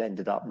has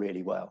ended up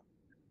really well.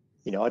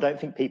 You know, I don't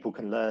think people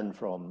can learn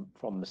from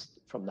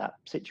that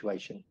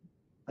situation.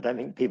 I don't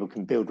think people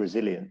can build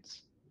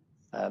resilience.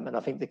 And I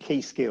think the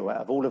key skill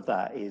out of all of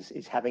that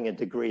is having a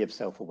degree of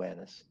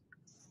self-awareness,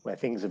 where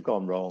things have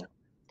gone wrong,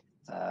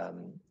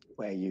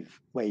 where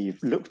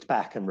you've looked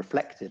back and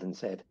reflected and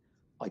said,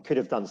 I could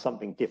have done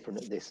something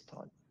different at this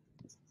time.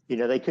 You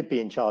know, they could be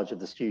in charge of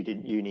the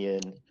student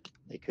union.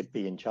 They could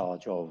be in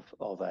charge of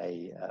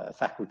a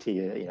faculty,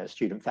 you know,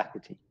 student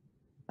faculty,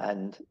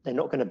 and they're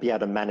not going to be able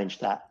to manage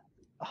that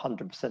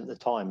 100% of the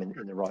time in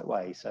the right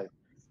way. So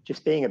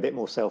just being a bit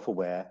more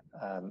self-aware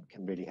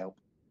can really help.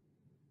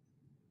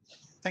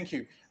 Thank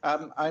you.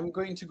 I'm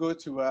going to go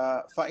to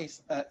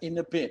Faiz in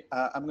a bit.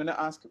 I'm going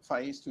to ask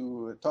Faiz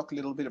to talk a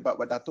little bit about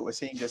what Dato was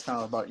saying just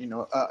now about, you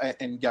know,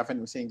 and Gavin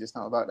was saying just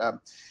now about,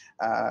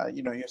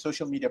 you know, your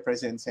social media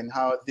presence and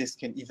how this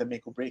can either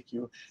make or break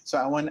you. So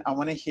I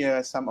want to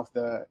hear some of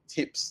the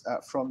tips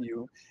from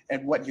you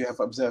and what you have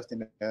observed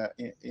in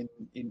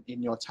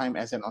your time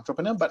as an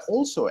entrepreneur, but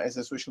also as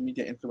a social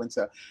media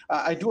influencer.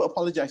 I do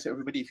apologize to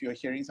everybody if you're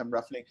hearing some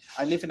ruffling.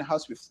 I live in a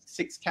house with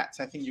 6 cats.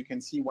 I think you can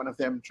see one of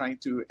them trying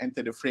to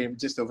enter the frame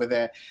just over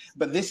there.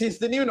 But this is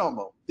the new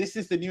normal. This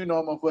is the new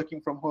norm of working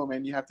from home,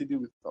 and you have to deal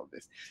with all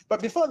this.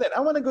 But before that, I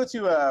want to go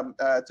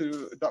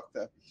to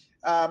Doctor.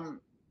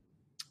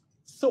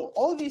 So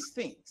all these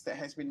things that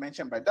has been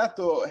mentioned by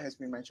Dato, has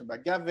been mentioned by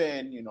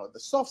Gavin, you know,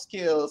 the soft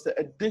skills, the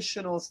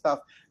additional stuff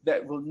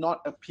that will not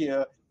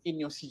appear in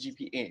your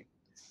CGPA.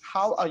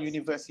 How are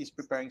universities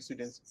preparing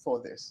students for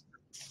this?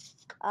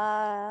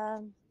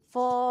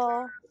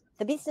 For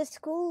the business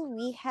school,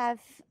 we have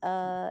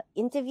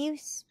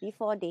interviews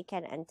before they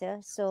can enter.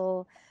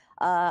 So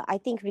I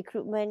think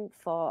recruitment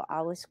for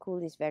our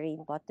school is very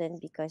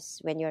important, because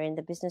when you're in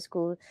the business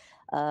school,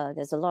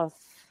 there's a lot of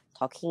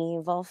talking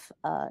involved.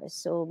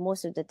 So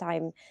most of the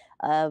time,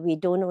 we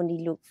don't only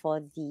look for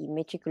the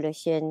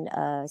matriculation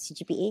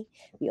CGPA,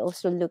 we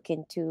also look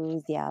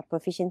into their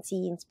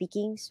proficiency in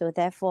speaking. So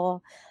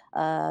therefore,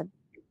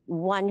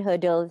 one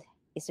hurdle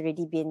is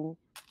already been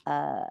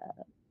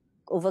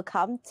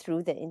overcome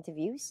through the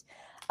interviews.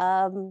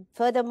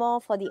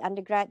 Furthermore, for the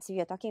undergrads, we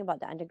are talking about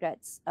the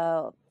undergrads,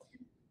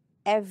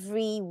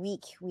 every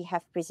week we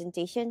have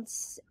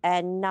presentations,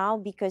 and now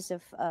because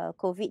of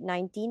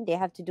COVID-19, they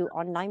have to do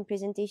online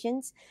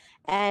presentations.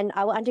 And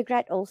our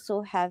undergrad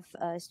also have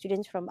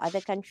students from other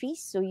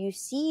countries. So you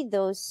see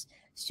those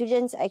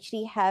students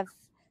actually have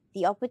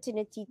the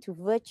opportunity to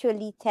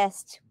virtually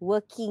test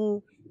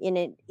working in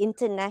an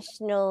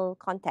international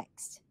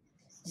context.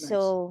 Nice.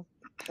 So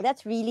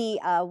that's really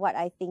what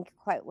I think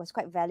was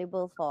quite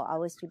valuable for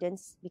our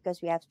students,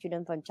 because we have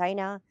students from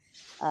China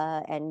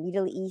and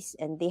Middle East,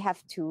 and they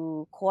have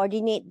to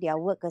coordinate their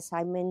work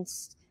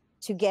assignments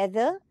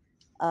together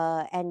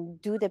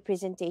and do the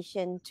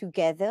presentation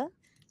together.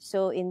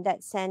 So in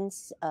that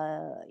sense,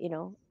 you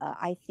know,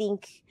 I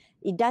think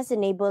it does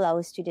enable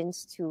our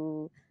students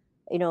to,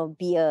 you know,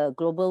 be a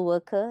global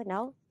worker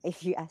now,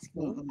 if you ask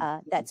me.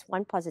 That's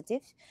one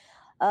positive.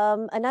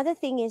 Another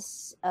thing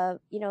is,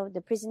 you know,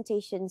 the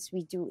presentations,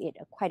 we do it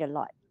quite a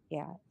lot,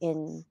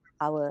 in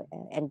our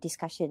and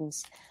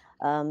discussions.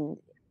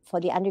 For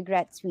the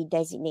undergrads, we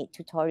designate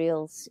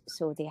tutorials,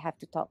 so they have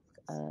to talk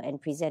and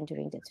present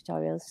during the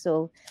tutorials.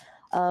 So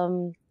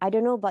I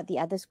don't know about the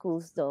other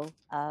schools though,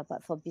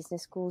 but for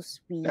business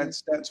schools,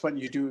 that's what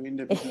you do in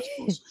the business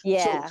schools.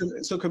 Yeah.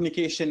 So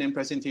communication and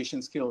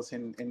presentation skills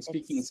and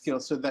speaking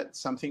skills. So that's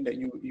something that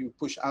you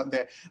push out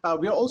there.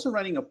 We are also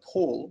running a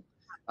poll.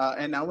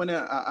 And I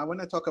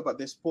wanna talk about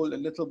this poll a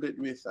little bit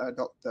with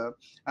Doctor.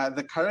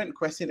 The current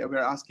question that we're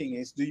asking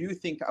is, do you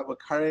think our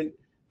current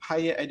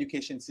higher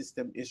education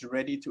system is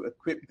ready to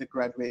equip the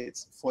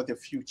graduates for the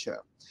future?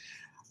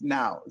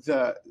 Now,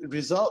 the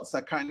results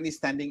are currently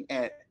standing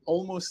at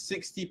almost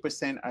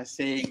 60% are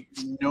saying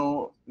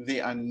no, they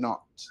are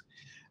not.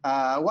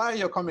 What are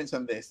your comments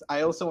on this?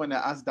 I also want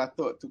to ask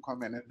Dato to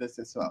comment on this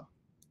as well.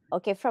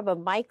 Okay, from a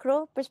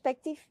micro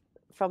perspective,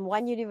 from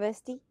one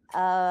university,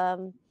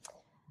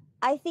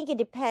 I think it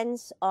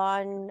depends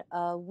on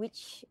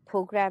which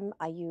program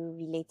are you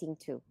relating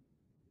to.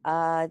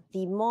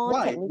 The more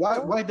technical.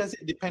 Why does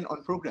it depend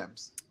on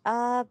programs?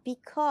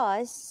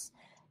 Because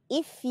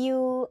if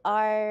you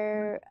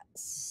are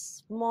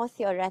more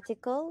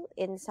theoretical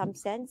in some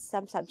sense,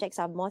 some subjects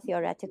are more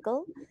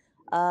theoretical,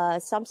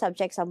 some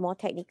subjects are more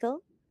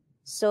technical.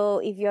 So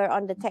if you're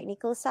on the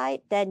technical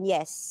side, then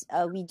yes,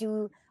 we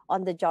do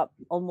on the job,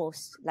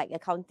 almost like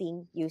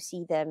accounting. You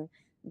see them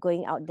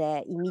going out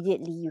there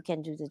immediately, you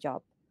can do the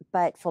job.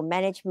 But for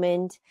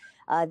management,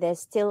 there's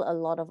still a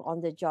lot of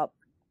on the job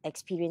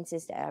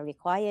experiences that are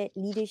required.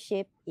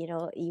 Leadership,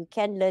 you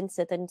can learn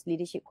certain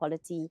leadership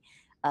quality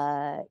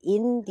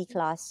in the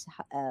class,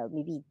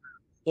 maybe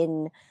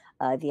in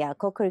their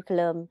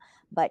co-curriculum,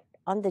 but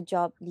on the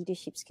job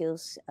leadership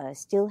skills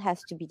still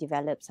has to be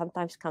developed,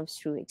 sometimes comes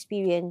through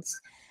experience.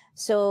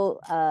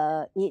 So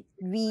it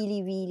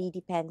really, really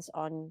depends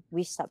on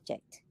which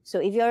subject. So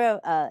if you're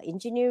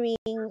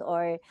engineering,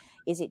 or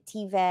is it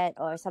TVET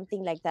or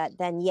something like that,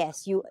 then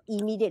yes, you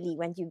immediately,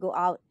 when you go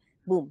out,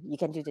 boom, you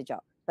can do the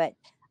job. But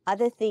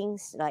other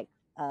things like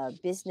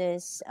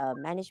business,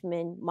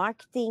 management,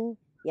 marketing,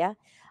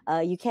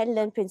 you can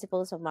learn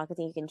principles of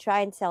marketing. You can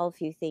try and sell a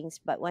few things,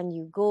 but when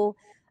you go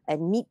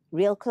and meet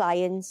real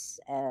clients,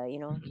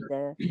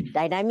 the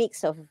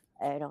dynamics of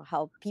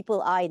how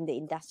people are in the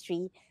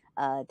industry,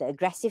 the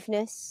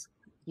aggressiveness,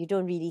 you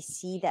don't really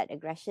see that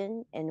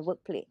aggression in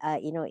workplace,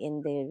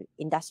 in the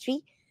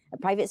industry,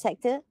 private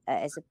sector,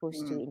 as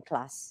opposed to in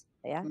class.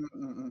 Yeah.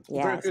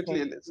 Very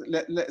quickly,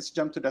 let's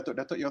jump to Datuk.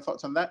 Datuk, your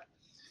thoughts on that?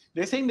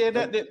 They're saying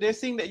they're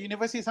saying that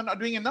universities are not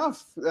doing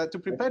enough to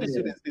prepare the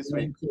students this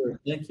way.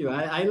 Thank you.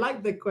 I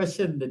like the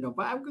question,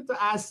 but I'm going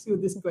to ask you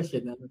this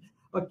question.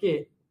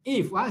 Okay,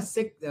 if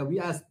we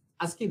are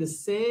asking the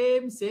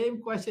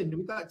same question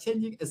without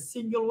changing a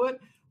single word,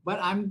 but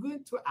I will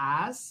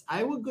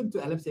going to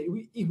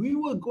if we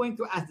were going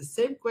to ask the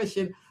same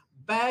question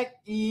back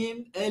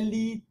in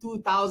early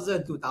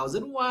 2000,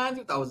 2001,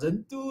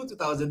 2002,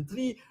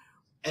 2003,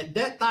 at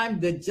that time,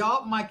 the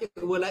job market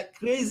were like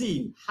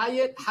crazy.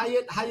 Hired.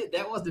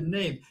 That was the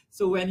name.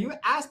 So when you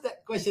ask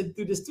that question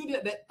to the student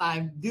at that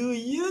time, do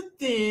you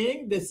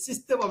think the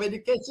system of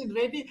education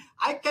ready?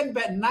 I can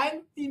bet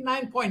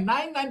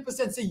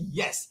 99.99% say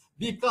yes,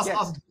 because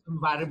of the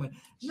environment.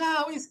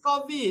 Now it's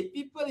COVID.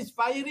 People is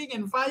firing,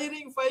 and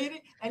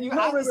you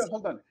ask.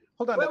 Hold on.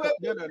 No.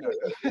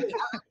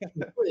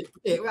 Wait.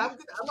 I'm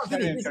not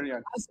finished.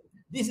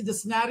 This is the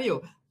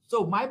scenario.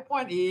 So my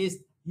point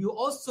is, you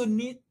also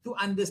need to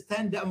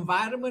understand the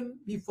environment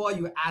before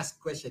you ask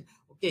question.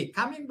 Okay,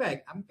 coming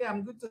back, I'm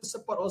going to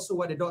support also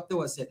what the doctor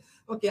was saying.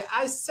 Okay,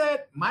 I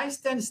said my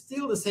stand is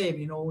still the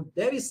same.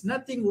 There is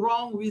nothing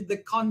wrong with the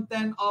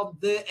content of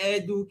the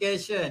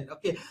education.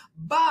 Okay,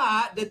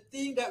 but the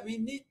thing that we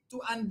need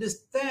to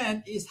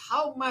understand is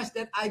how much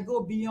that I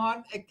go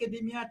beyond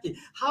academia,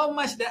 how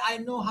much that I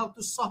know how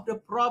to solve the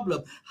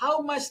problem,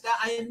 how much that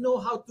I know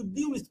how to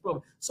deal with the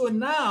problem. So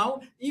now,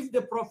 if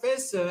the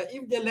professor,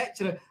 if the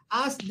lecturer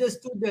asks the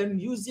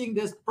student using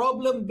this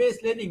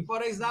problem-based learning,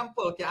 for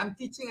example, okay, I'm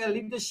teaching a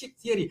leadership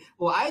theory,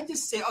 or I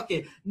just say,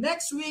 okay,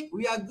 next week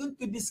we are going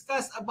to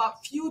discuss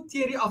about few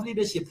theory of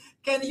leadership.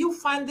 Can you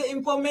find the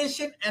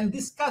information and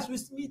discuss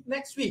with me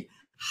next week?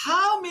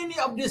 How many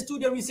of the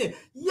students will say,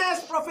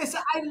 yes, professor,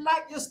 I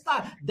like your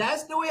style.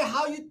 That's the way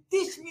how you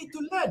teach me to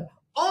learn.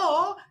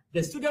 Or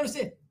the student will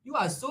say, you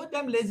are so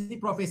damn lazy,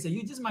 professor.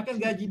 You just makan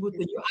gaji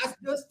buta. You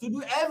asked us to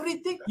do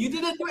everything. You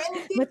didn't do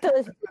anything.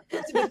 Betul.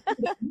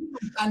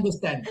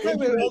 Understand. Wait,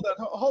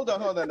 hold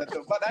on.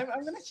 But I'm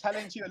going to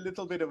challenge you a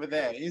little bit over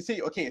there. You see,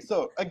 okay,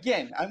 so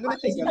again, I'm going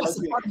to take a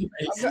logic.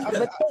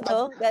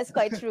 That's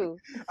quite true.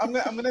 I'm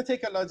going to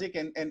take a logic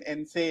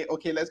and say,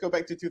 okay, let's go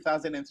back to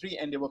 2003,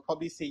 and they will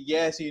probably say,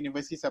 yes,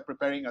 universities are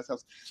preparing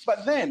ourselves.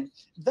 But then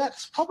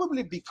that's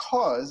probably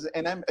because,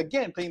 and I'm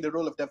again playing the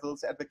role of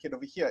devil's advocate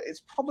over here,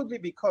 it's probably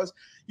because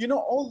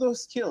all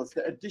those skills,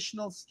 the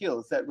additional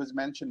skills that was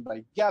mentioned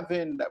by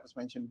Gavin, that was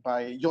mentioned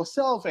by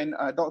yourself and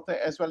Doctor,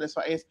 as well as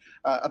Faiz,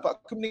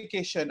 about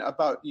communication,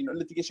 about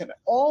litigation,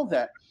 all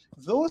that,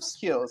 those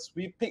skills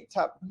we picked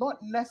up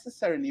not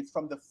necessarily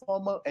from the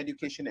formal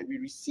education that we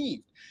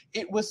received.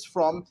 It was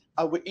from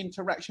our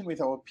interaction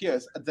with our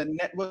peers, the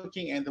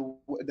networking and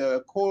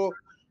the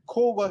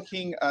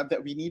co-working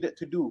that we needed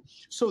to do.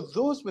 So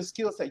those were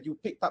skills that you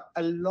picked up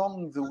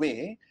along the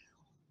way,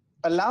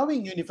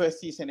 allowing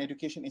universities and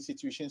education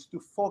institutions to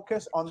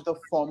focus on the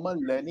formal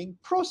learning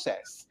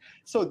process.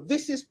 So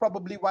this is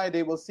probably why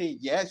they will say,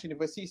 yes,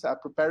 universities are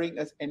preparing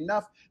us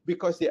enough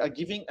because they are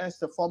giving us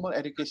the formal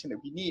education that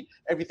we need.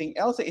 Everything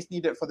else that is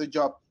needed for the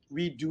job,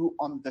 we do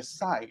on the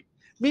side.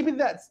 Maybe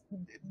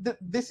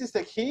this is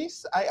the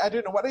case. I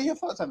don't know. What are your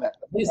thoughts on that?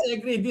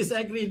 Disagree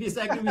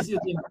with you,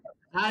 Tim.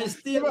 I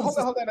still...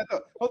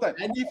 Hold on.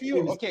 And if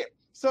you... Okay.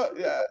 So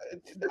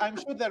I'm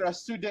sure there are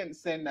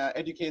students and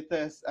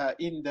educators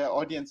in the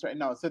audience right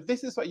now. So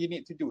this is what you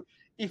need to do.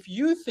 If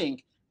you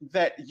think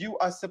that you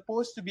are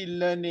supposed to be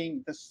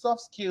learning the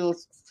soft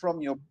skills from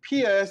your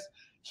peers,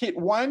 hit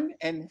 1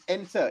 and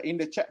enter in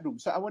the chat room.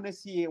 So I want to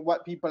see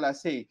what people are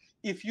saying.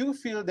 If you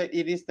feel that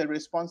it is the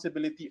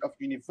responsibility of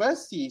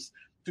universities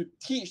to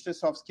teach the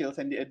soft skills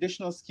and the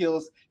additional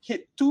skills,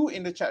 hit 2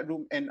 in the chat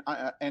room and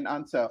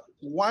answer.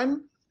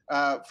 1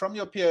 from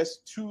your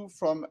peers, 2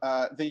 from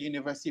the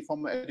university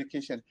formal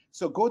education.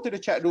 So go to the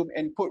chat room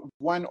and put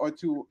 1 or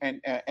 2 and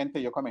enter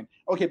your comment.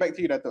 Okay, back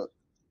to you, Dato'.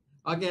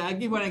 Okay, I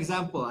give one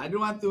example. I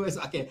don't want to.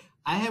 Okay,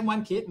 I have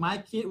one kid. My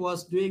kid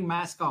was doing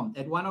mass comm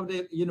at one of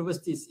the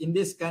universities in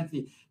this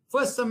country.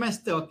 First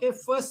semester, okay,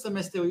 first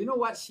semester. You know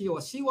what she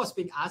was? She was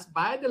being asked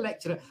by the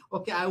lecturer.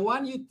 Okay, I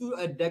want you to do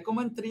a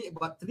documentary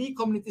about 3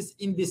 communities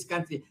in this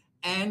country,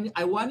 and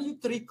I want you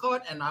to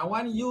record, and I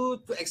want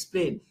you to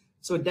explain.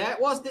 So that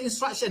was the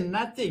instruction,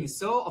 nothing.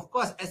 So of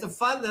course, as a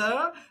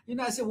father,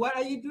 I said, what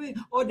are you doing?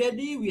 Oh,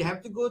 daddy, we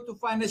have to go to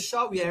find a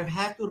shop. We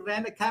have to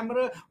rent a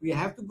camera. We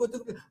have to go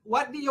to,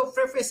 what did your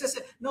professor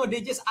say? No,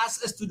 they just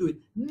asked us to do it.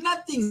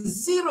 Nothing,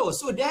 zero.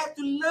 So they have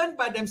to learn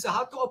by themselves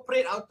how to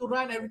operate, how to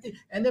run everything.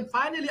 And then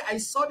finally, I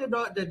saw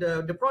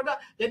the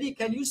product. Daddy,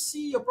 can you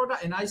see your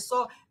product? And I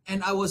saw,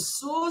 and I was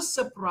so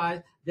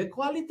surprised. The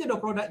quality of the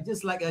product,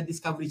 just like a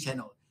Discovery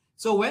Channel.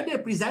 So when they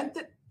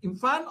presented in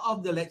front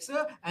of the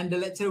lecturer, and the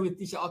lecturer will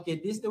teach you, okay,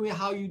 this is the way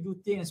how you do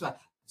things.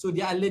 So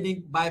they are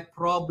learning by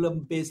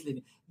problem-based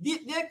learning.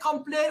 Did they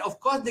complain? Of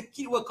course, the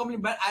kid will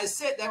complain, but I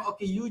said them,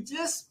 okay, you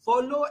just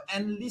follow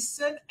and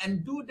listen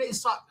and do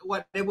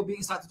what they will be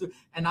instructed to do,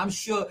 and I'm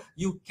sure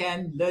you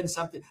can learn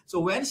something. So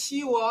when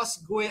she was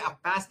going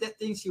past that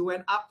thing, she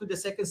went up to the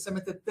second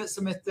semester, third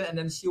semester, and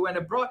then she went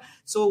abroad.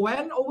 So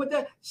when over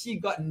there, she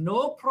got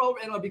no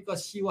problem at all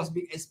because she was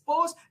being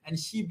exposed and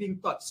she being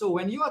taught. So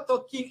when you are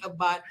talking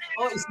about,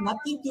 it's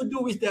nothing to do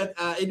with the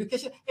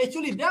education,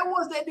 actually, that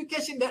was the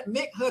education that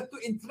made her to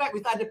interact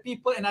with other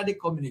people and other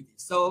communities.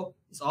 So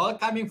it's all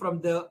coming from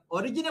the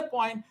original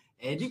point,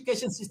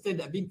 education system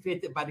that being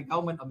created by the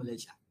government of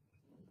Malaysia.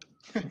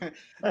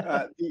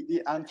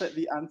 The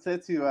answer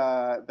to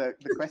the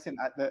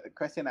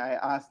question I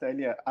asked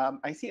earlier,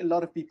 I see a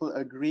lot of people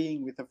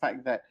agreeing with the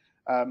fact that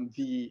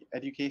the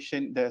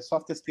education, the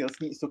softer skills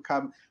needs to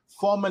come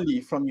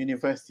formally from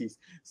universities.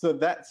 So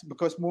that's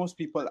because most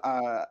people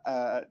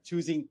are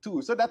choosing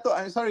to. So Dato',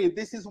 I'm sorry,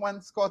 this is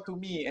one score to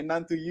me and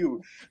none to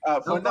you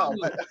for now.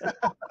 But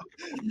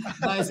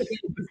no, it's a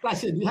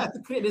discussion. You have to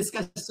create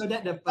discussion so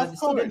that the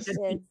students Yes.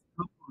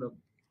 no problem.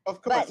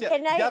 Of course, But yeah.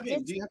 can I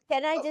Gavin,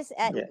 can I just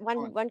add Yeah.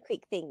 one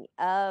quick thing?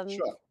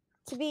 Sure.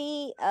 To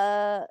be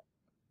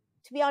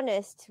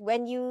honest,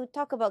 when you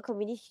talk about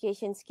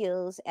communication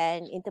skills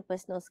and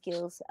interpersonal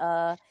skills,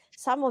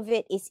 some of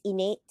it is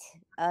innate.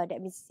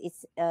 That means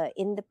it's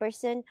in the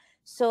person.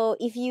 So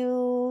if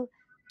you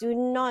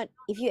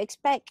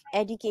expect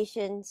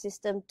education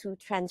system to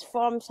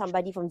transform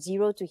somebody from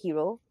zero to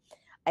hero,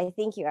 I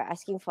think you are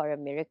asking for a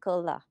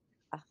miracle, lah.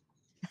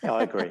 Yeah,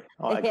 I agree.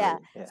 I agree. Yeah.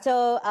 Yeah.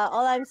 So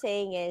all I'm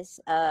saying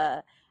is,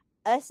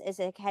 us as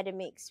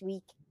academics,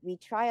 we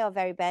try our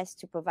very best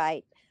to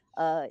provide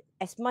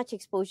as much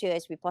exposure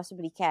as we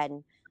possibly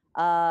can,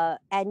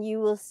 and you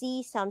will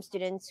see some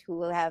students who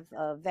will have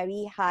a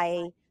very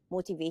high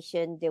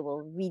motivation. They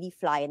will really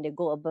fly and they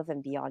go above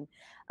and beyond.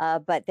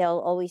 But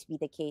there'll always be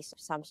the case of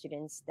some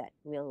students that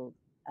will,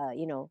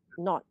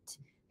 not,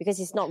 because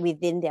it's not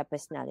within their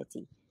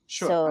personality.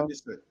 Sure, So,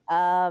 understood.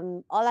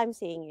 all I'm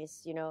saying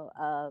is,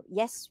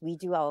 yes, we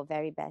do our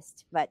very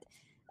best, but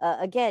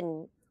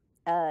again,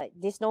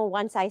 there's no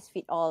one size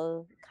fit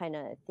all kind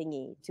of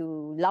thingy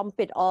to lump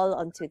it all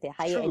onto the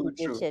higher True.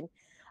 education.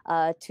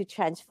 To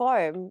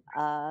transform,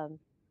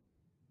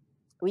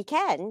 we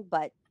can,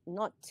 but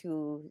not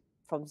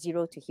from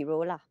zero to hero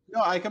lah.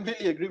 No, I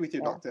completely agree with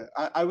you, Yeah. Doctor.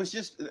 I was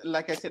just,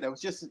 like I said, I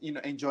was just,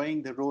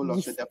 enjoying the role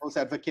of the Yes. devil's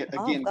advocate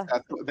Oh, again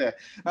God. there.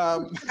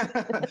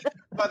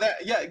 But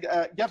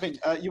Gavin,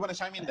 you want to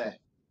chime in there?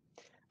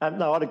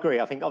 No, I'd agree.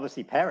 I think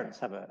obviously parents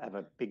have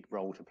a big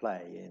role to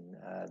play in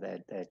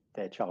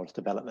their child's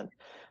development,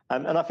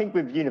 and I think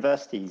with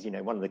universities,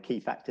 one of the key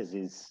factors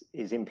is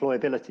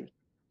employability.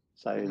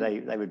 So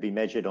Mm-hmm. they would be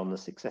measured on the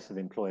success of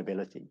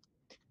employability.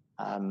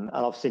 And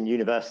I've seen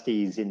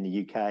universities in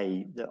the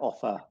UK that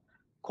offer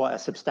quite a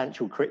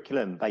substantial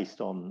curriculum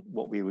based on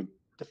what we would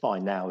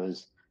define now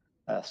as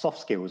soft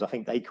skills. I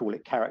think they call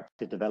it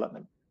character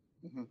development.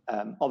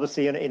 Mm-hmm.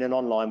 Obviously, in an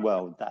online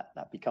world,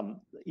 that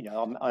become,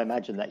 I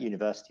imagine that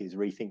university is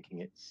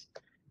rethinking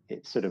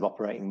its sort of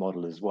operating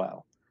model as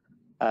well.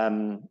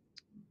 And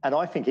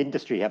I think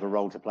industry have a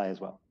role to play as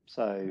well.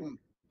 So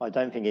I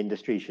don't think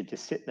industry should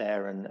just sit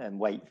there and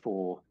wait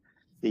for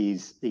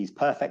these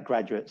perfect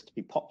graduates to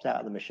be popped out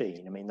of the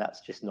machine. I mean,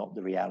 that's just not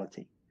the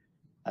reality.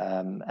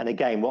 And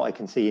again, what I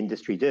can see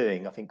industry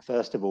doing, I think,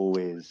 first of all,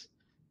 is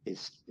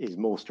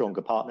more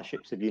stronger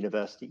partnerships with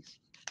universities,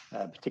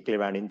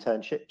 particularly around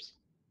internships.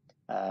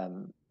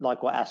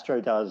 Like what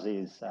Astro does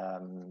is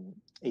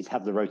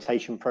have the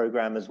rotation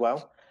program as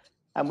well.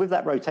 And with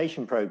that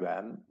rotation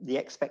program, the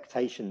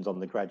expectations on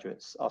the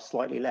graduates are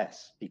slightly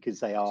less because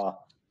they are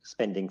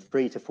spending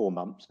 3 to 4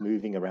 months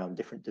moving around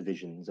different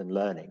divisions and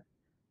learning,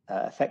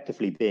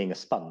 effectively being a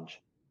sponge.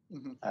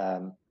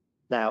 Mm-hmm.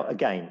 Now,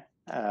 again,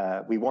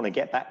 we want to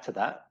get back to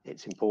that.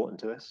 It's important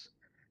to us.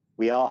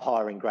 We are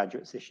hiring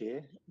graduates this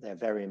year. They're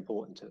very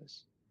important to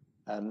us.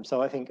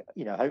 So I think,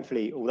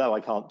 hopefully, although I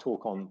can't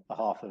talk on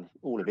behalf of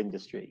all of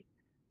industry,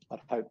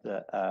 I'd hope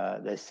that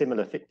there's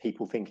similar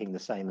people thinking the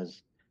same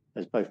as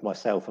both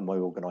myself and my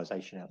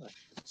organisation out there.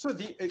 So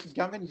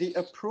Gavin, the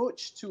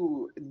approach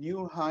to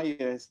new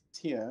hires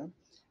here,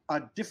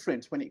 are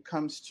different when it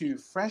comes to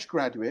fresh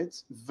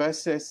graduates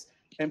versus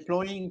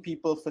employing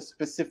people for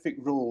specific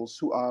roles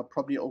who are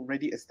probably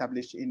already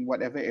established in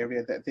whatever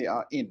area that they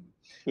are in.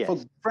 Yes. For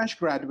fresh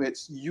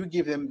graduates, you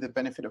give them the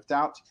benefit of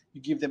doubt,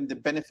 you give them the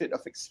benefit of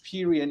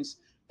experience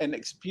and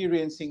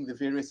experiencing the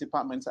various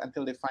departments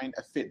until they find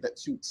a fit that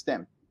suits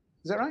them.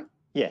 Is that right?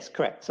 Yes,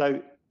 correct.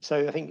 So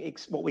I think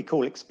it's what we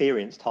call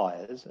experienced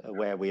hires,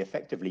 where we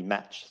effectively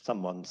match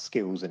someone's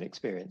skills and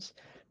experience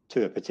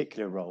to a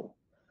particular role.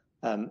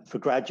 For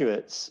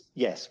graduates,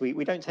 yes,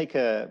 we don't take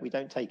a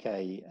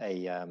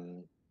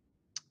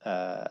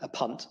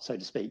punt, so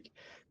to speak.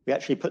 We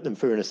actually put them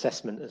through an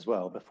assessment as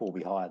well before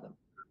we hire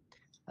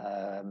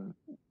them,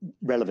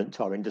 relevant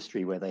to our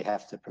industry, where they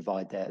have to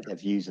provide their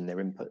views and their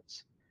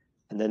inputs.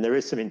 And then there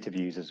is some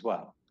interviews as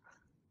well.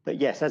 But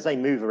yes, as they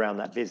move around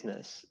that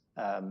business,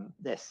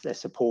 they're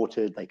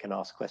supported, they can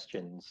ask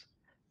questions,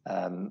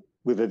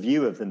 with a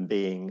view of them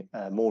being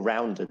more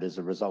rounded as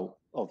a result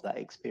of that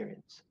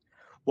experience.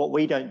 What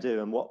we don't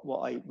do, and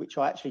which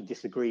I actually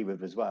disagree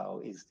with as well,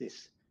 is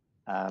this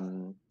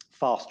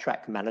fast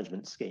track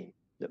management scheme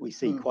that we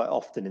see quite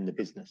often in the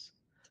business.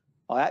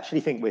 I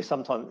actually think we're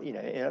sometimes, in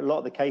a lot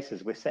of the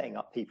cases, we're setting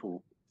up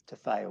people to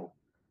fail,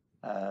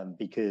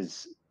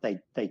 because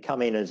they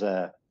come in as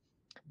a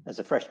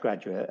fresh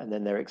graduate, and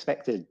then they're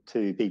expected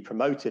to be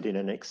promoted in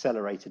an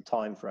accelerated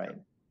time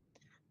frame,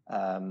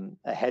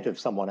 ahead of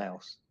someone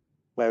else,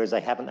 whereas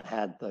they haven't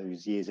had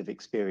those years of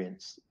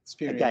experience.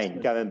 Again,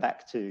 going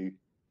back to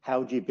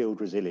how do you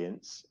build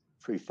resilience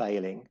through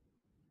failing?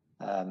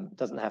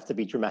 Doesn't have to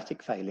be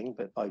dramatic failing,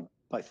 but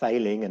by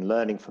failing and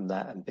learning from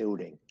that and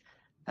building.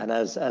 And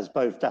as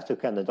both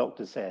Datuk and the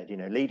doctor said,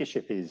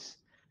 leadership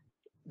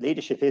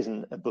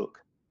isn't a book.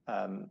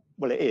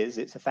 Well, it is.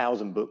 It's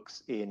 1,000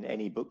 books in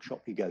any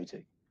bookshop you go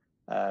to.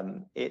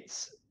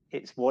 It's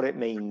what it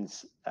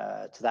means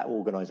to that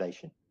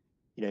organization.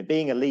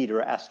 Being a leader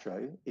at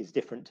Astro is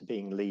different to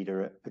being a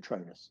leader at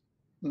Petronas.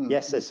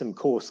 Yes, there's some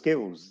core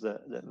skills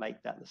that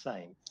make that the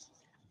same.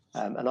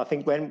 And I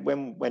think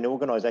when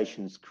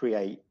organizations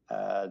create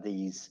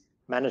these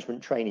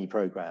management trainee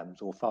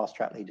programs or fast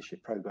track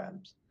leadership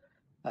programs,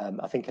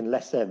 I think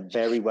unless they're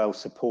very well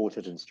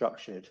supported and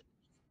structured,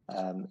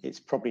 it's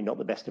probably not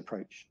the best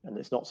approach, and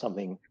it's not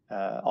something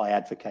I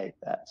advocate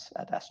at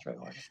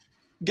Astro either.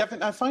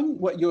 Gavin, I find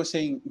what you're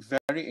saying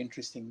very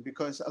interesting,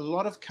 because a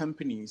lot of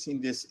companies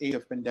in this age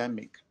of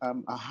pandemic are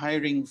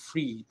hiring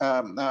freezing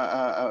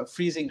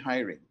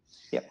hiring.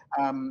 Yep.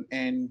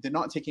 And they're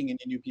not taking any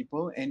new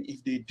people. And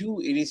if they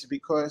do, it is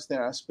because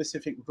there are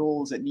specific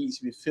roles that need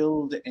to be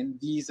filled, and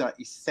these are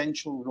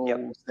essential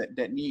roles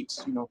that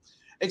needs,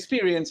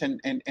 experience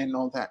and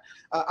all that.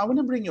 I want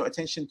to bring your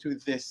attention to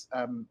this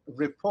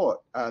report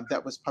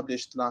that was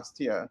published last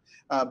year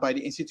by the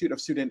Institute of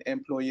Student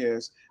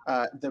Employers.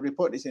 The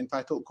report is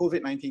entitled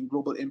COVID-19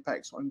 Global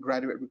Impacts on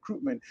Graduate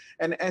Recruitment.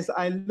 And as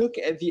I look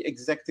at the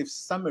executive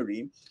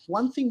summary,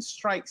 one thing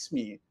strikes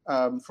me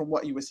from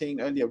what you were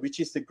saying earlier, which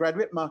is the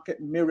graduate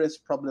market mirrors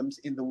problems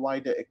in the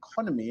wider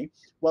economy.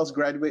 Whilst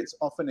graduates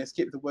often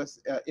escape the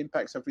worst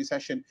impacts of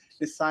recession,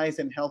 the size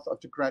and health of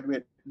the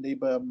graduate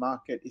labor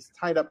market is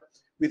tied up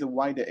with a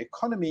wider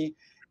economy,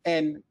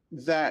 and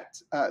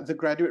that the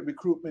graduate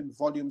recruitment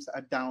volumes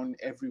are down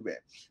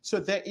everywhere. So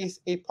there is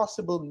a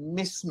possible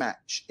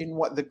mismatch in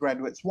what the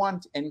graduates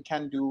want and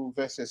can do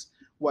versus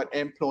what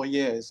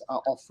employers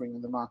are offering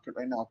in the market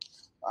right now.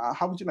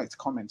 How would you like to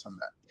comment on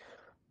that?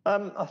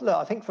 Look,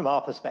 I think from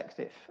our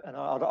perspective, and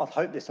I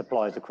hope this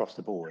applies across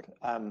the board,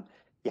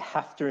 you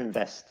have to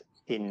invest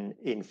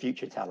in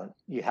future talent.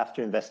 You have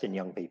to invest in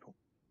young people.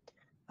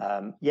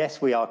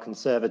 Yes, we are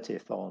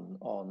conservative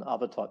on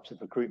other types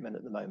of recruitment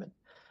at the moment.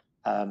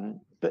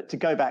 But to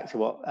go back to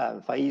what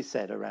Faiz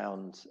said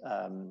around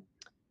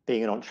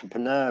being an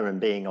entrepreneur and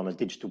being on a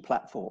digital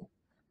platform,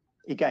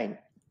 again,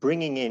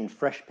 bringing in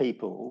fresh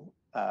people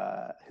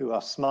who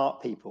are smart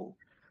people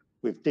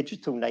with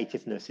digital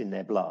nativeness in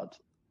their blood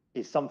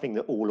is something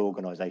that all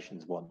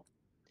organizations want.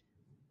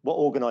 What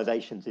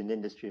organizations in the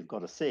industry have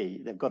got to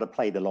see, they've got to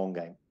play the long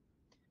game.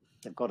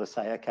 They've got to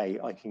say, okay,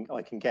 I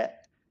can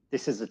get,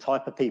 this is the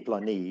type of people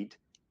I need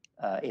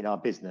in our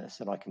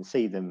business, and I can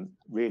see them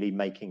really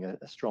making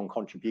a strong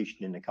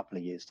contribution in a couple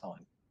of years'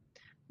 time.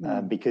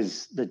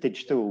 Because the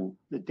digital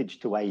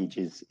age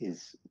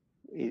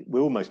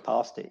we're almost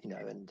past it,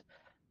 and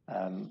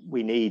I'm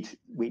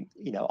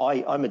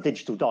a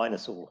digital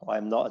dinosaur. I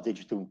am not a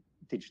digital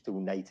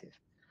native.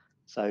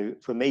 So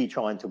for me,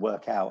 trying to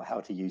work out how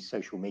to use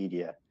social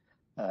media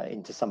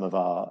into some of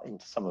our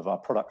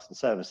products and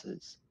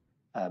services,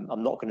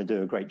 I'm not going to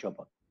do a great job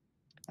on,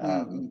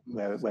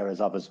 whereas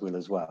others will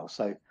as well.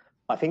 So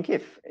I think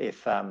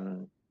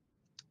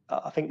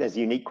I think there's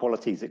unique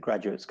qualities that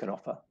graduates can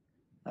offer,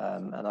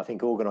 and I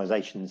think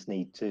organisations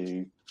need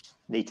to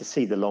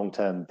see the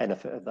long-term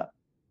benefit of that.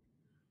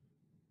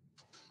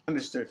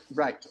 Understood.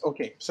 Right.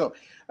 Okay. So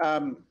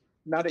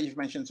now that you've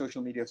mentioned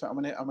social media, so I'm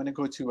gonna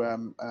go to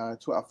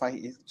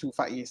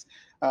Faiz,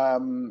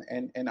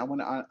 and I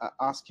want to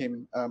ask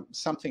him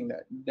something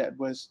that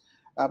was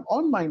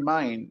on my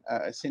mind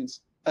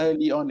since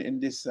early on in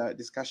this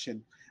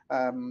discussion,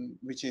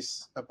 which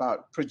is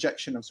about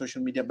projection of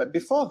social media. But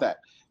before that,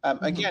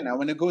 again, I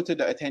want to go to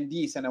the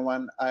attendees, and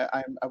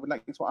I would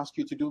like to ask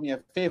you to do me a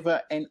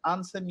favor and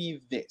answer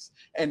me this.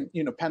 And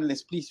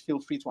panelists, please feel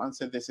free to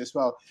answer this as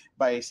well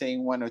by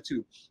saying one or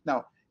two.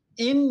 Now,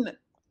 in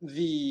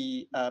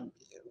the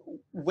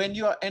when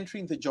you are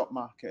entering the job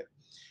market,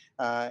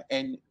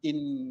 and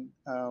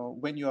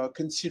when you are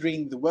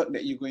considering the work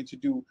that you're going to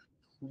do,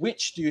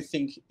 which do you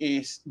think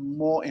is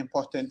more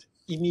important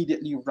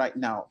immediately right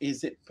now?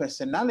 Is it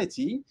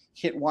personality,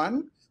 hit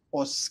 1,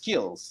 or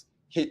skills,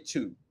 hit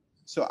 2?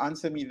 So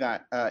answer me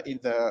that in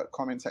the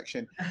comment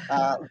section.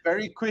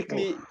 Very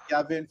quickly,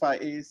 Gavin,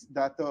 Faiz,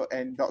 Dato,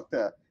 and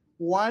Doctor.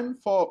 1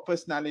 for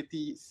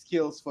personality,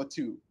 skills for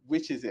 2.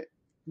 Which is it?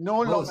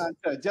 No long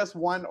answer, just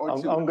 1 or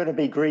 2. I'm going to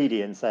be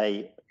greedy and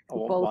say I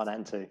want Both. 1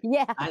 and 2.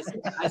 Yeah. I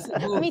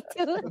said both. Me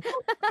too.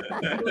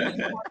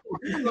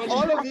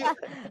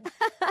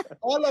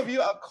 all of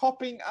you are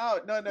copping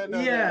out. No.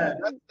 Yeah.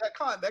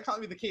 That can't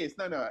be the case.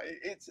 No.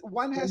 It's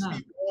one has to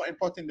be more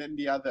important than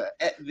the other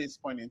at this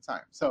point in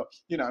time. So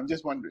I'm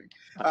just wondering.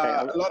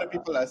 Okay, a lot of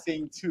people are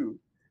saying 2.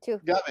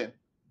 2. Gavin.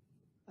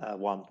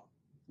 1.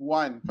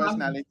 1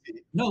 personality.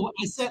 No,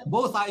 I said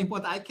both are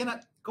important. I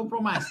cannot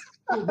compromise.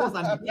 Both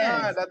are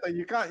Yeah,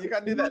 you can't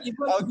do that. If you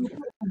put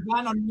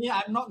one on me,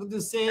 I'm not going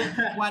to say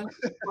one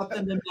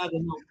important than the other.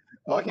 No.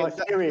 My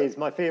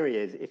theory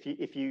is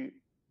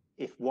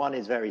if 1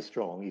 is very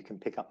strong, you can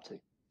pick up 2.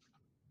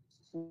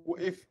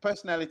 If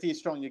personality is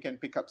strong, you can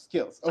pick up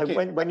skills. So Okay.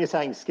 when you're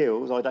saying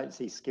skills, I don't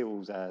see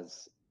skills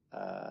as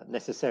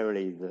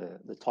necessarily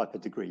the type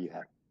of degree you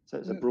have. So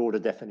it's a broader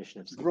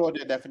definition of skills.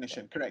 Broader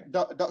definition, correct.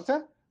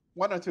 Doctor,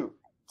 1 or 2?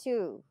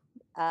 2.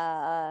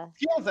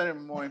 Skills are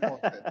more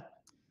important.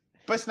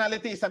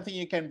 Personality is something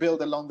you can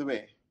build along the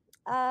way.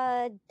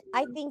 I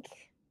think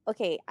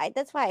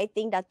that's why I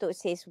think Dato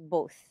says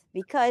both,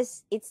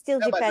 because it still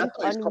depends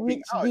on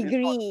which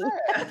degree.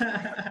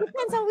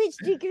 Depends on which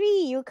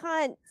degree. You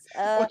can't.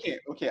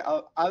 Okay.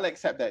 I'll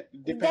accept that.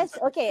 Depends.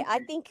 I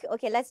think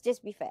let's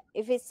just be fair.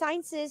 If it's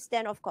sciences,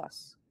 then of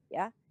course,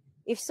 yeah.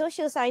 If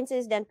social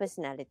sciences, then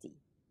personality.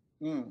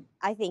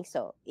 I think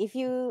so. If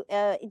you,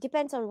 it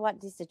depends on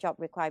what is the job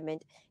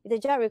requirement. If the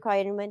job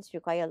requirements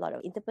require a lot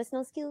of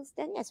interpersonal skills,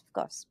 then yes, of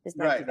course.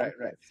 Right.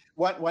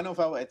 One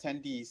of our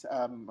attendees,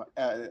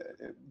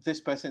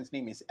 this person's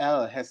name is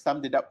L, has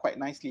summed it up quite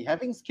nicely.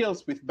 Having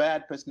skills with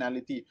bad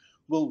personality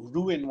will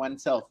ruin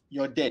oneself.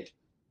 You're dead.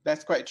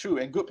 That's quite true.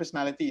 And good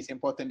personality is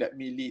important, that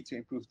may lead to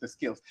improve the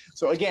skills.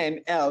 So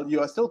again, L,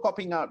 you are still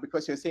popping out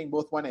because you're saying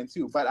both 1 and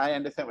 2, but I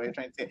understand what you're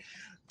trying to say.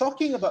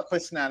 Talking about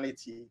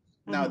personality,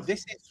 now,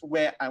 this is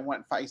where I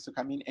want Faiz to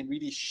come in and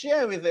really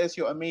share with us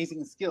your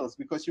amazing skills,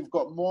 because you've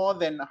got more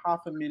than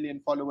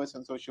 500,000 followers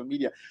on social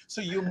media.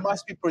 So you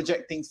must be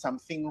projecting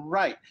something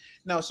right.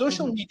 Now,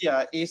 social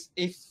media is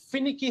a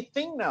finicky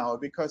thing now,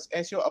 because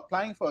as you're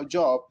applying for a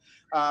job,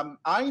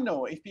 I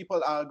know if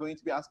people are going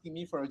to be asking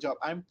me for a job,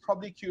 I'm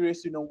probably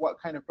curious to know what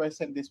kind of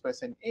person this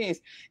person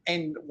is.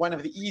 And one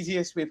of the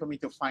easiest way for me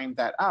to find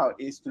that out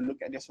is to look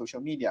at their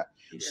social media.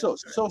 So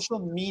social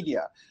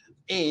media,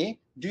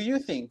 do you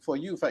think for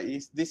you,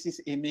 Faiz, this is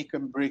a make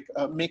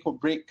or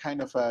break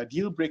kind of a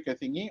deal breaker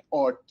thingy?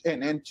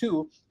 And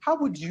 2, how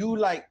would you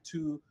like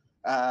to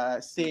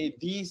say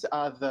these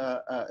are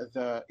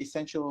the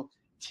essential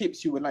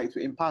tips you would like to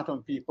impart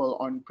on people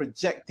on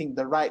projecting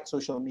the right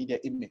social media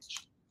image?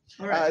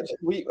 All right.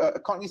 We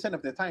cognizant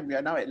of the time, we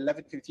are now at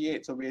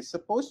 11:58, so we're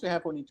supposed to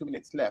have only 2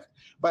 minutes left.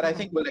 But I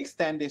think we'll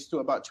extend this to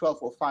about 12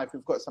 or 5.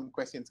 We've got some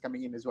questions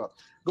coming in as well.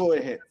 Go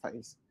ahead,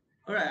 Faiz.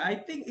 All right. I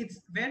think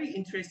it's very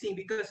interesting,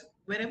 because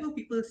whenever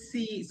people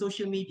see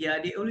social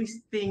media, they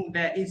always think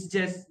that it's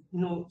just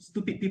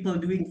stupid people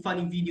doing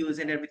funny videos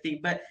and everything,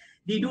 but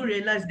they don't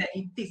realize that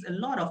it takes a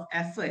lot of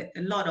effort,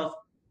 a lot of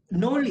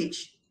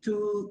knowledge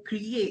to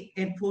create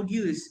and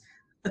produce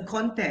a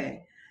content.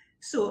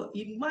 So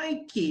in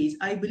my case,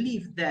 I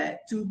believe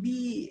that to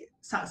be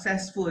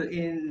successful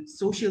in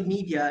social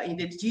media, in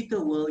the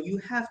digital world, you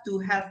have to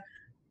have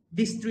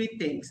these 3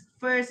 things.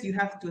 First, you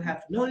have to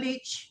have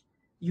knowledge,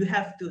 you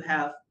have to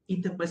have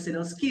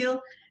interpersonal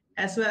skill,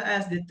 as well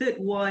as the third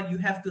one, you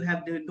have to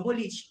have the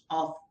knowledge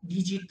of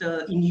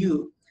digital in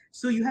you.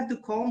 So you have to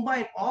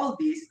combine all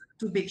this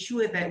to make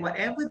sure that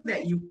whatever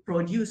that you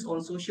produce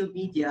on social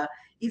media,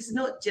 it's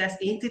not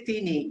just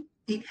entertaining.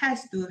 It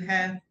has to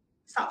have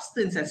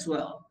substance as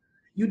well.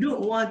 You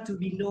don't want to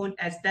be known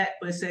as that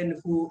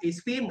person who is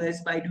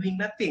famous by doing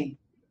nothing,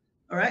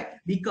 all right?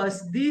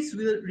 Because this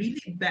will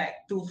relate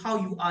back to how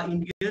you are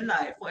in real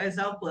life. For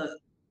example,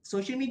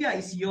 social media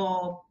is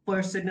your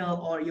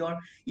personal or your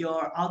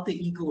alter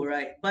ego,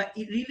 right? But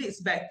it relates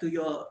back to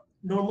your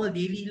normal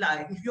daily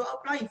life. If you're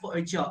applying for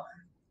a job,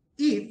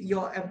 if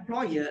your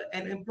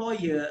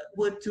employer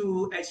were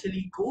to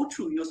actually go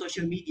through your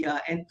social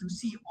media and to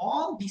see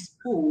all these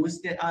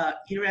posts that are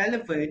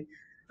irrelevant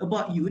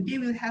about you, they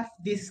will have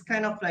this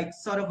kind of like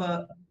sort of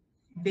a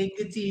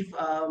negative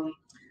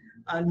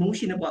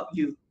notion about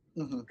you,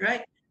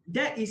 right?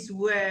 That is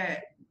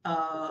where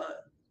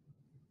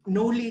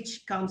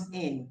knowledge comes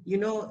in, you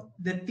know,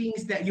 the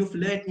things that you've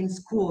learned in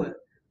school,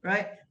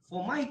 right?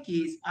 For my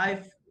case,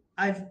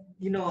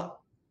 you know,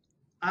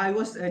 I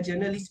was a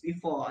journalist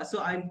before,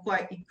 so I'm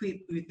quite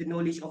equipped with the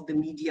knowledge of the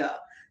media.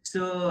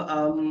 So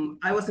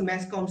I was a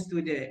mass comm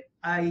student.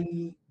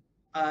 I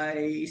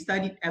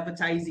studied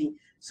advertising.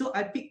 So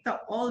I picked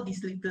up all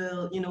these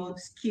little, you know,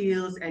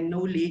 skills and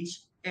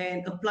knowledge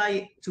and apply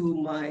it to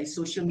my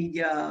social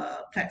media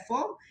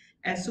platform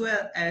as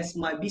well as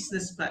my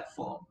business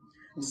platform.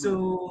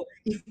 So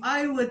if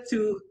I were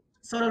to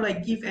sort of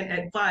like give an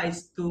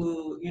advice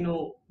to, you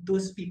know,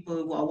 those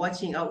people who are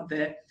watching out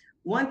there,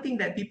 one thing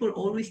that people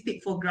always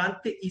take for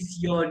granted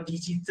is your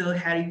digital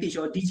heritage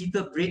or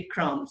digital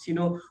breadcrumbs, you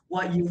know,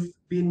 what you've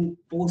been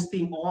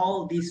posting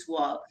all this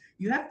while.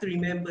 You have to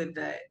remember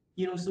that,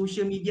 you know,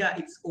 social media,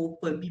 it's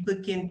open. People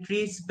can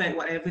trace back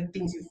whatever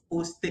things you've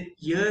posted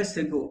years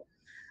ago.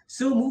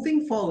 So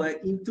moving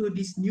forward into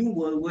this new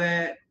world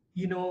where,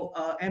 you know,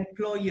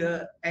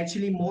 employer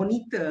actually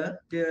monitor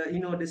the, you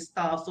know, the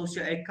staff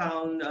social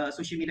account,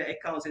 social media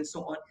accounts and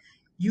so on,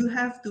 you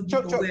have to be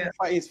aware.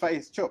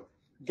 Faiz, Chop.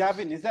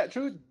 Gavin, is that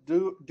true?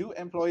 Do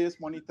employers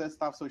monitor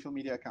staff social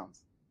media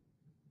accounts?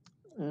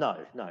 No.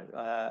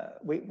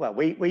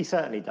 We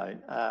certainly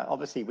don't.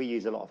 Obviously, we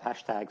use a lot of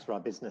hashtags for our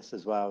business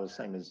as well,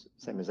 same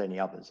as any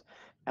others,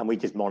 and we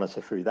just monitor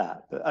through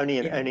that, but only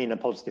in a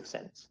positive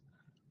sense.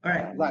 All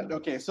right. Right.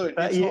 Okay. So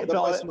it's not the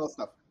personal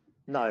stuff.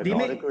 No,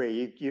 but I'd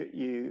agree.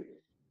 You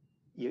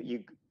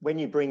when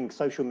you bring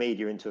social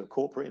media into a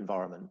corporate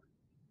environment,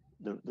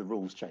 the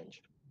rules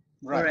change.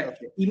 Right.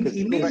 Okay. Because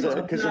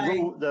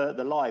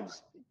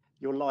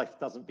your life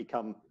doesn't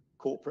become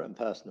corporate and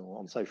personal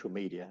on social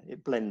media.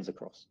 It blends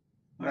across.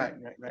 Right.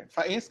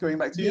 Faiz, going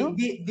back to you.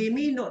 They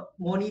may not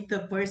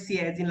monitor per se,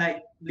 as in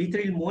like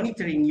literally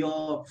monitoring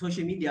your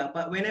social media,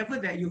 but whenever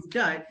that you've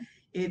done,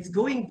 it's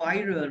going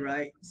viral,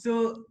 right?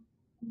 So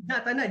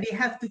they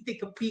have to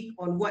take a peek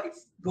on what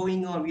is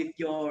going on with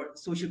your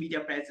social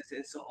media presence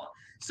and so on.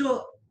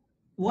 So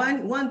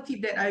one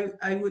tip that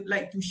I would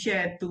like to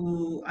share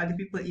to other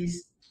people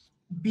is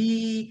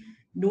be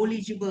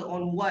knowledgeable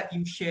on what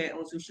you share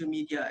on social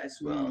media as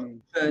well.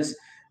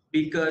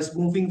 Because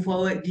moving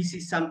forward, this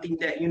is something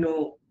that, you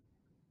know,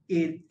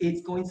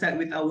 it coincides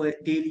with our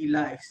daily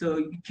life. So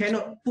you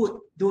cannot put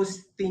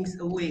those things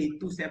away,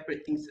 two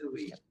separate things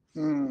away.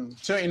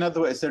 So in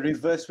other words, the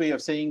reverse way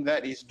of saying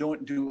that is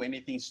don't do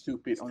anything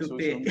stupid on social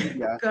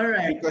media.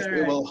 Correct. Because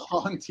it will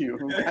haunt you.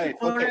 Right.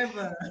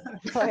 Forever.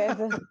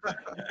 Forever.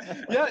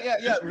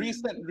 Yeah.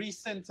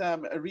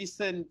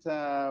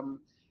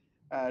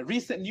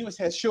 Recent news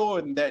has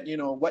shown that, you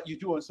know, what you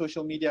do on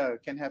social media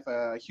can have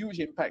a huge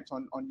impact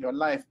on your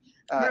life,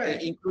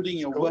 including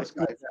your work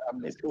life.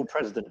 It's called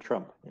President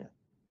Trump. Yeah.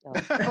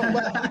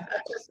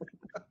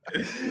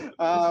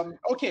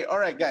 Okay, all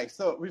right, guys.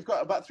 So we've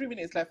got about 3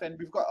 minutes left, and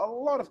we've got a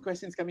lot of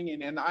questions coming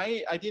in. And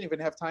I didn't even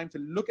have time to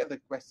look at the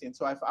questions,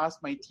 so I've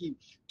asked my team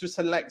to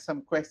select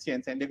some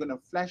questions, and they're going to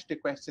flash the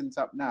questions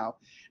up now,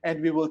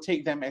 and we will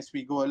take them as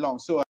we go along.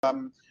 So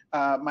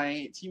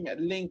my team at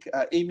LINC,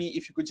 Amy,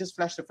 if you could just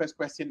flash the first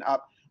question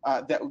up,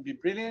 that would be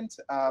brilliant.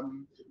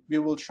 We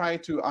will try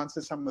to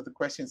answer some of the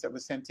questions that were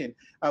sent in.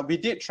 We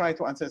did try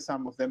to answer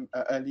some of them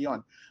early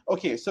on.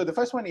 Okay, so the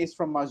first one is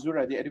from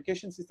Mazura. The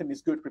education system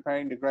is good,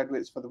 preparing the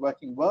graduates for the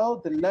working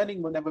world. The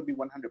learning will never be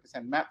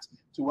 100% mapped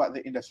to what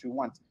the industry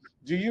wants.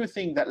 Do you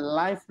think that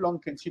lifelong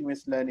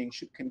continuous learning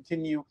should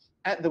continue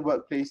at the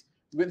workplace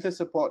with the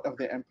support of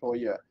the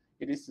employer?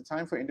 It is the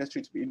time for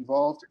industry to be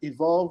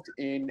evolved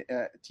in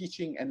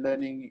teaching and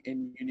learning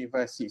in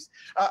universities.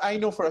 I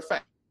know for a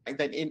fact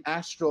that in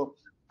Astro,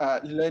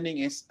 learning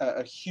is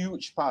a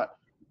huge part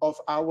of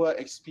our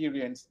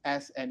experience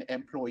as an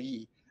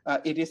employee.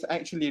 It is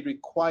actually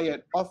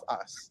required of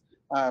us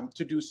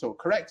to do so.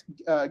 Correct,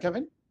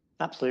 Kevin?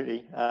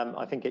 Absolutely.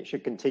 I think it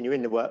should continue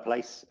in the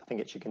workplace. I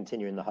think it should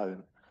continue in the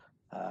home.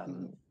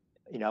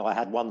 You know, I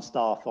had one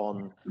staff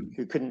on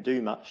who couldn't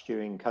do much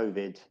during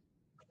COVID,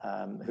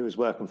 who was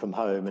working from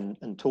home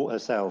and taught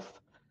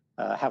herself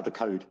how to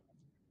code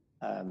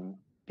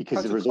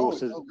because the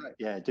resources,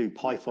 do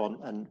Python,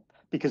 and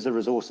because the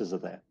resources are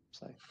there.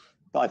 So,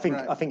 but I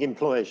think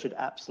employers should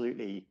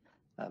absolutely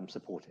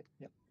support it.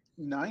 Yeah.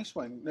 Nice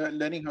one.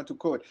 Learning how to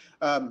code.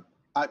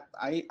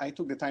 I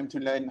took the time to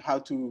learn how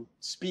to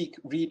speak,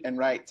 read, and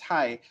write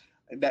Thai.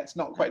 That's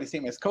not quite the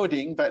same as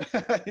coding, but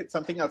it's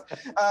something else.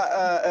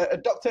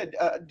 Doctor,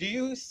 do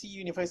you see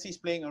universities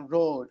playing a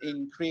role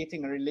in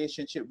creating a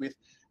relationship with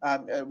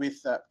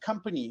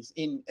companies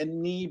in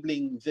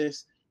enabling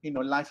this, you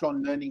know,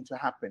 lifelong learning to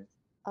happen?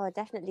 Oh,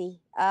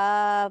 definitely.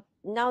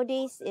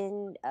 Nowadays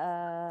in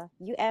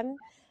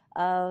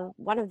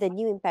one of the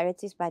new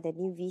imperatives by the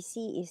new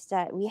VC is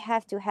that we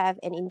have to have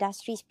an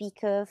industry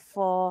speaker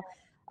for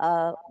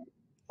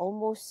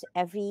almost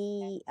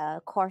every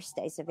course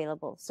that is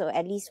available. So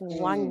at least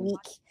 1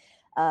 week,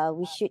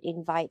 we should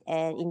invite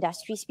an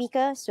industry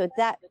speaker. So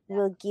that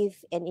will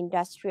give an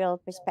industrial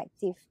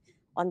perspective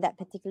on that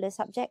particular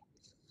subject.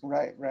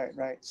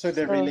 Right. So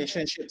the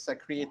relationships are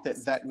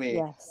created that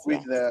way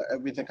with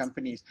the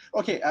companies.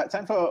 Okay,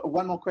 time for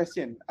one more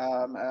question.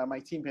 My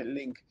team at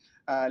LINC,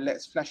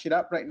 let's flash it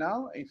up right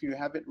now. If you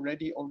have it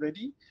ready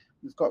already,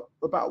 we've got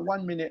about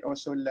 1 minute or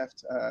so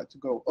left to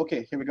go.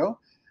 Okay, here we go.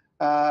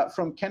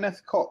 From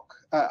Kenneth Koch.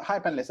 Hi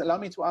panelists, allow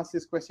me to ask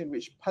this question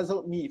which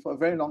puzzled me for a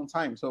very long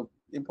time. So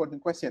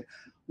important question.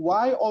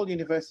 Why all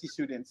university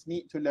students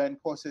need to learn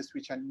courses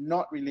which are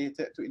not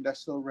related to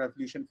Industrial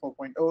Revolution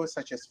 4.0,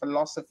 such as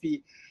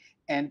philosophy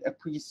and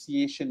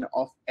appreciation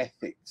of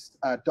ethics?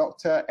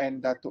 Doctor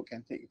and Datuk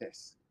can take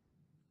this.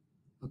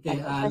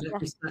 Okay,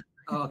 let me start.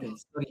 Oh, okay,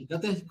 sorry.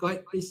 Doctor, go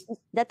ahead, please.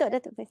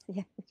 Datuk, please.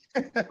 Yeah.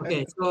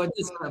 Okay, so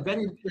just a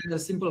very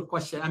simple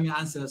question.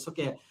 Answers.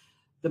 Okay,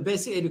 the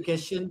basic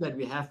education that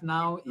we have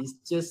now is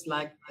just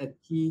like a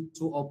key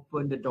to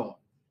open the door.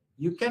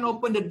 You can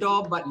open the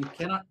door, but you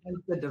cannot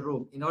enter the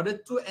room. In order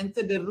to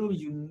enter the room,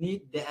 you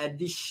need the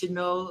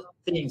additional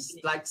things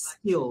like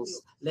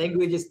skills,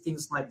 languages,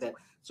 things like that.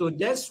 So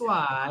that's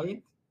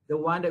why the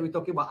one that we're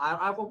talking about,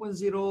 RR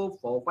 4.0,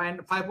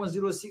 5.0,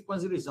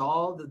 6.0 is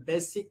all the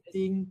basic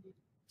thing,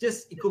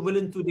 just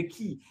equivalent to the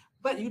key.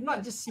 But you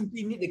not just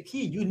simply need the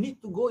key, you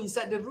need to go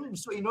inside the room.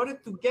 So in order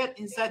to get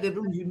inside the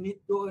room, you need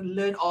to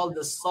learn all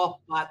the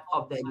soft part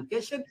of the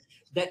education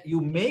that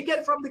you may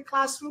get from the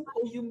classroom,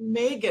 or you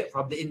may get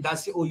from the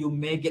industry, or you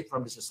may get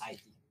from the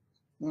society.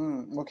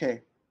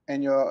 Okay.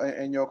 And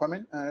your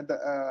comment,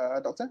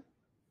 Doctor?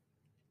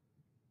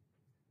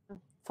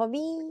 For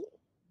me,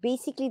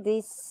 basically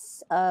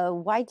this,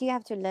 why do you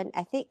have to learn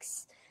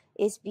ethics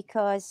is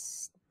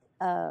because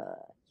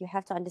you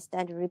have to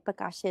understand the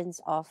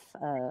repercussions of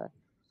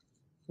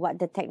what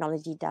the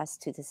technology does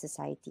to the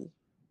society.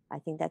 I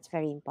think that's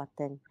very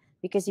important.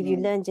 Because if you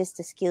learn just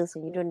the skills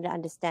and you don't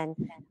understand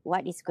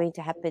what is going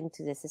to happen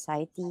to the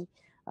society,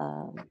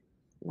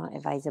 not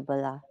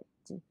advisable.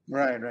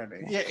 Right.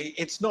 Yeah,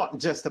 it's not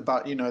just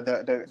about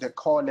the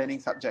core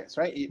learning subjects,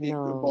 right? It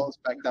boils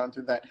back down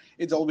to that.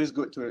 It's always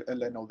good to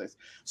learn all this.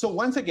 So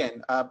once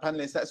again,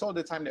 panelists, that's all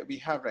the time that we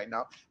have right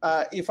now.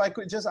 If I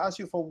could just ask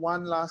you for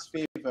one last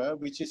favor,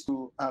 which is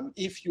to,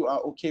 if you are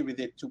okay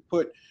with it, to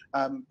put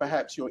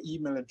perhaps your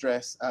email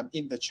address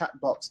in the chat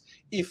box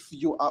if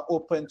you are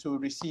open to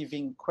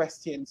receiving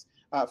questions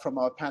from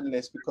our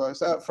panelists,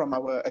 because from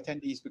our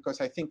attendees,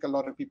 because I think a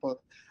lot of people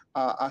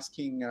are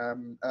asking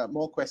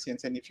more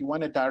questions, and if you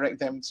want to direct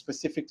them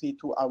specifically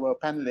to our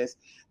panelists,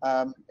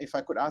 if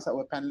I could ask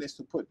our panelists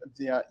to put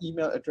their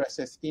email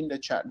addresses in the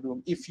chat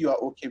room if you are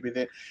okay with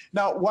it.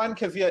 Now, one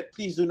caveat,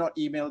 please do not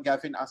email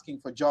Gavin asking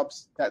for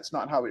jobs. That's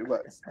not how it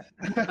works.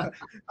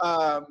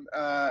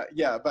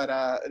 Yeah,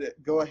 but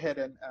go ahead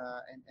and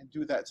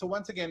do that. So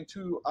once again,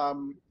 to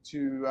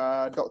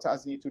Dr.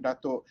 Azli, to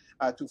Dato',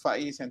 to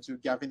Faiz, and to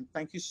Gavin,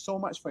 thank you so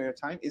much for your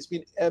time. It's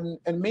been an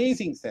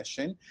amazing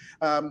session.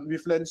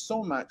 We've learned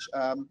so much.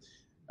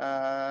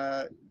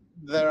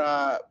 There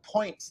are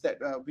points that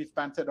we've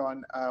bantered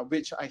on,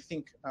 which I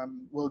think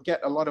will get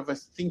a lot of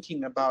us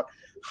thinking about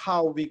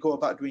how we go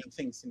about doing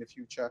things in the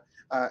future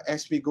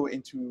as we go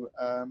into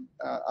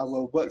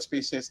our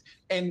workspaces,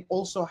 and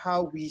also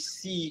how we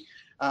see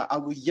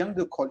our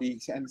younger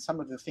colleagues and some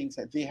of the things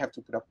that they have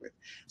to put up with.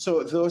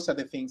 So those are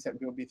the things that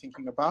we'll be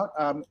thinking about.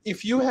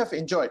 If you have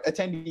enjoyed,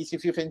 attendees,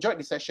 if you've enjoyed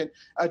the session,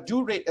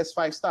 do rate us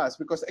 5 stars,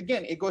 because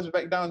again, it goes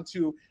back down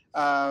to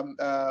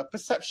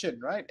perception,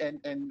 right?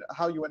 And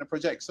how you want to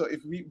project. So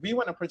if we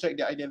want to project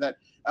the idea that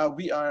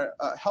we are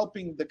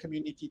helping the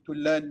community to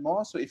learn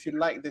more. So if you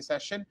like the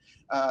session,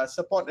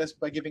 support us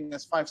by giving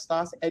us 5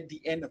 stars at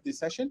the end of this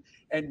session,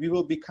 and we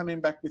will be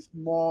coming back with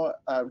more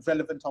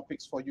relevant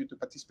topics for you to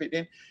participate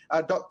in.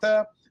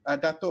 Dr.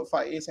 Dato',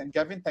 Faiz, and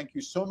Gavin, thank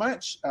you so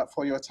much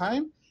for your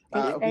time.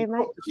 Thank you very much.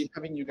 Hope to be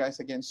having you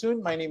guys again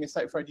soon. My name is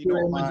Said Thank you Fardino.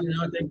 very much.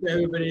 Thank you,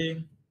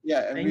 everybody.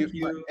 Yeah, Thank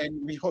you.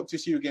 And we hope to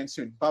see you again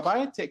soon.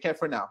 Bye-bye. Take care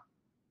for now.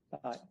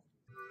 Bye.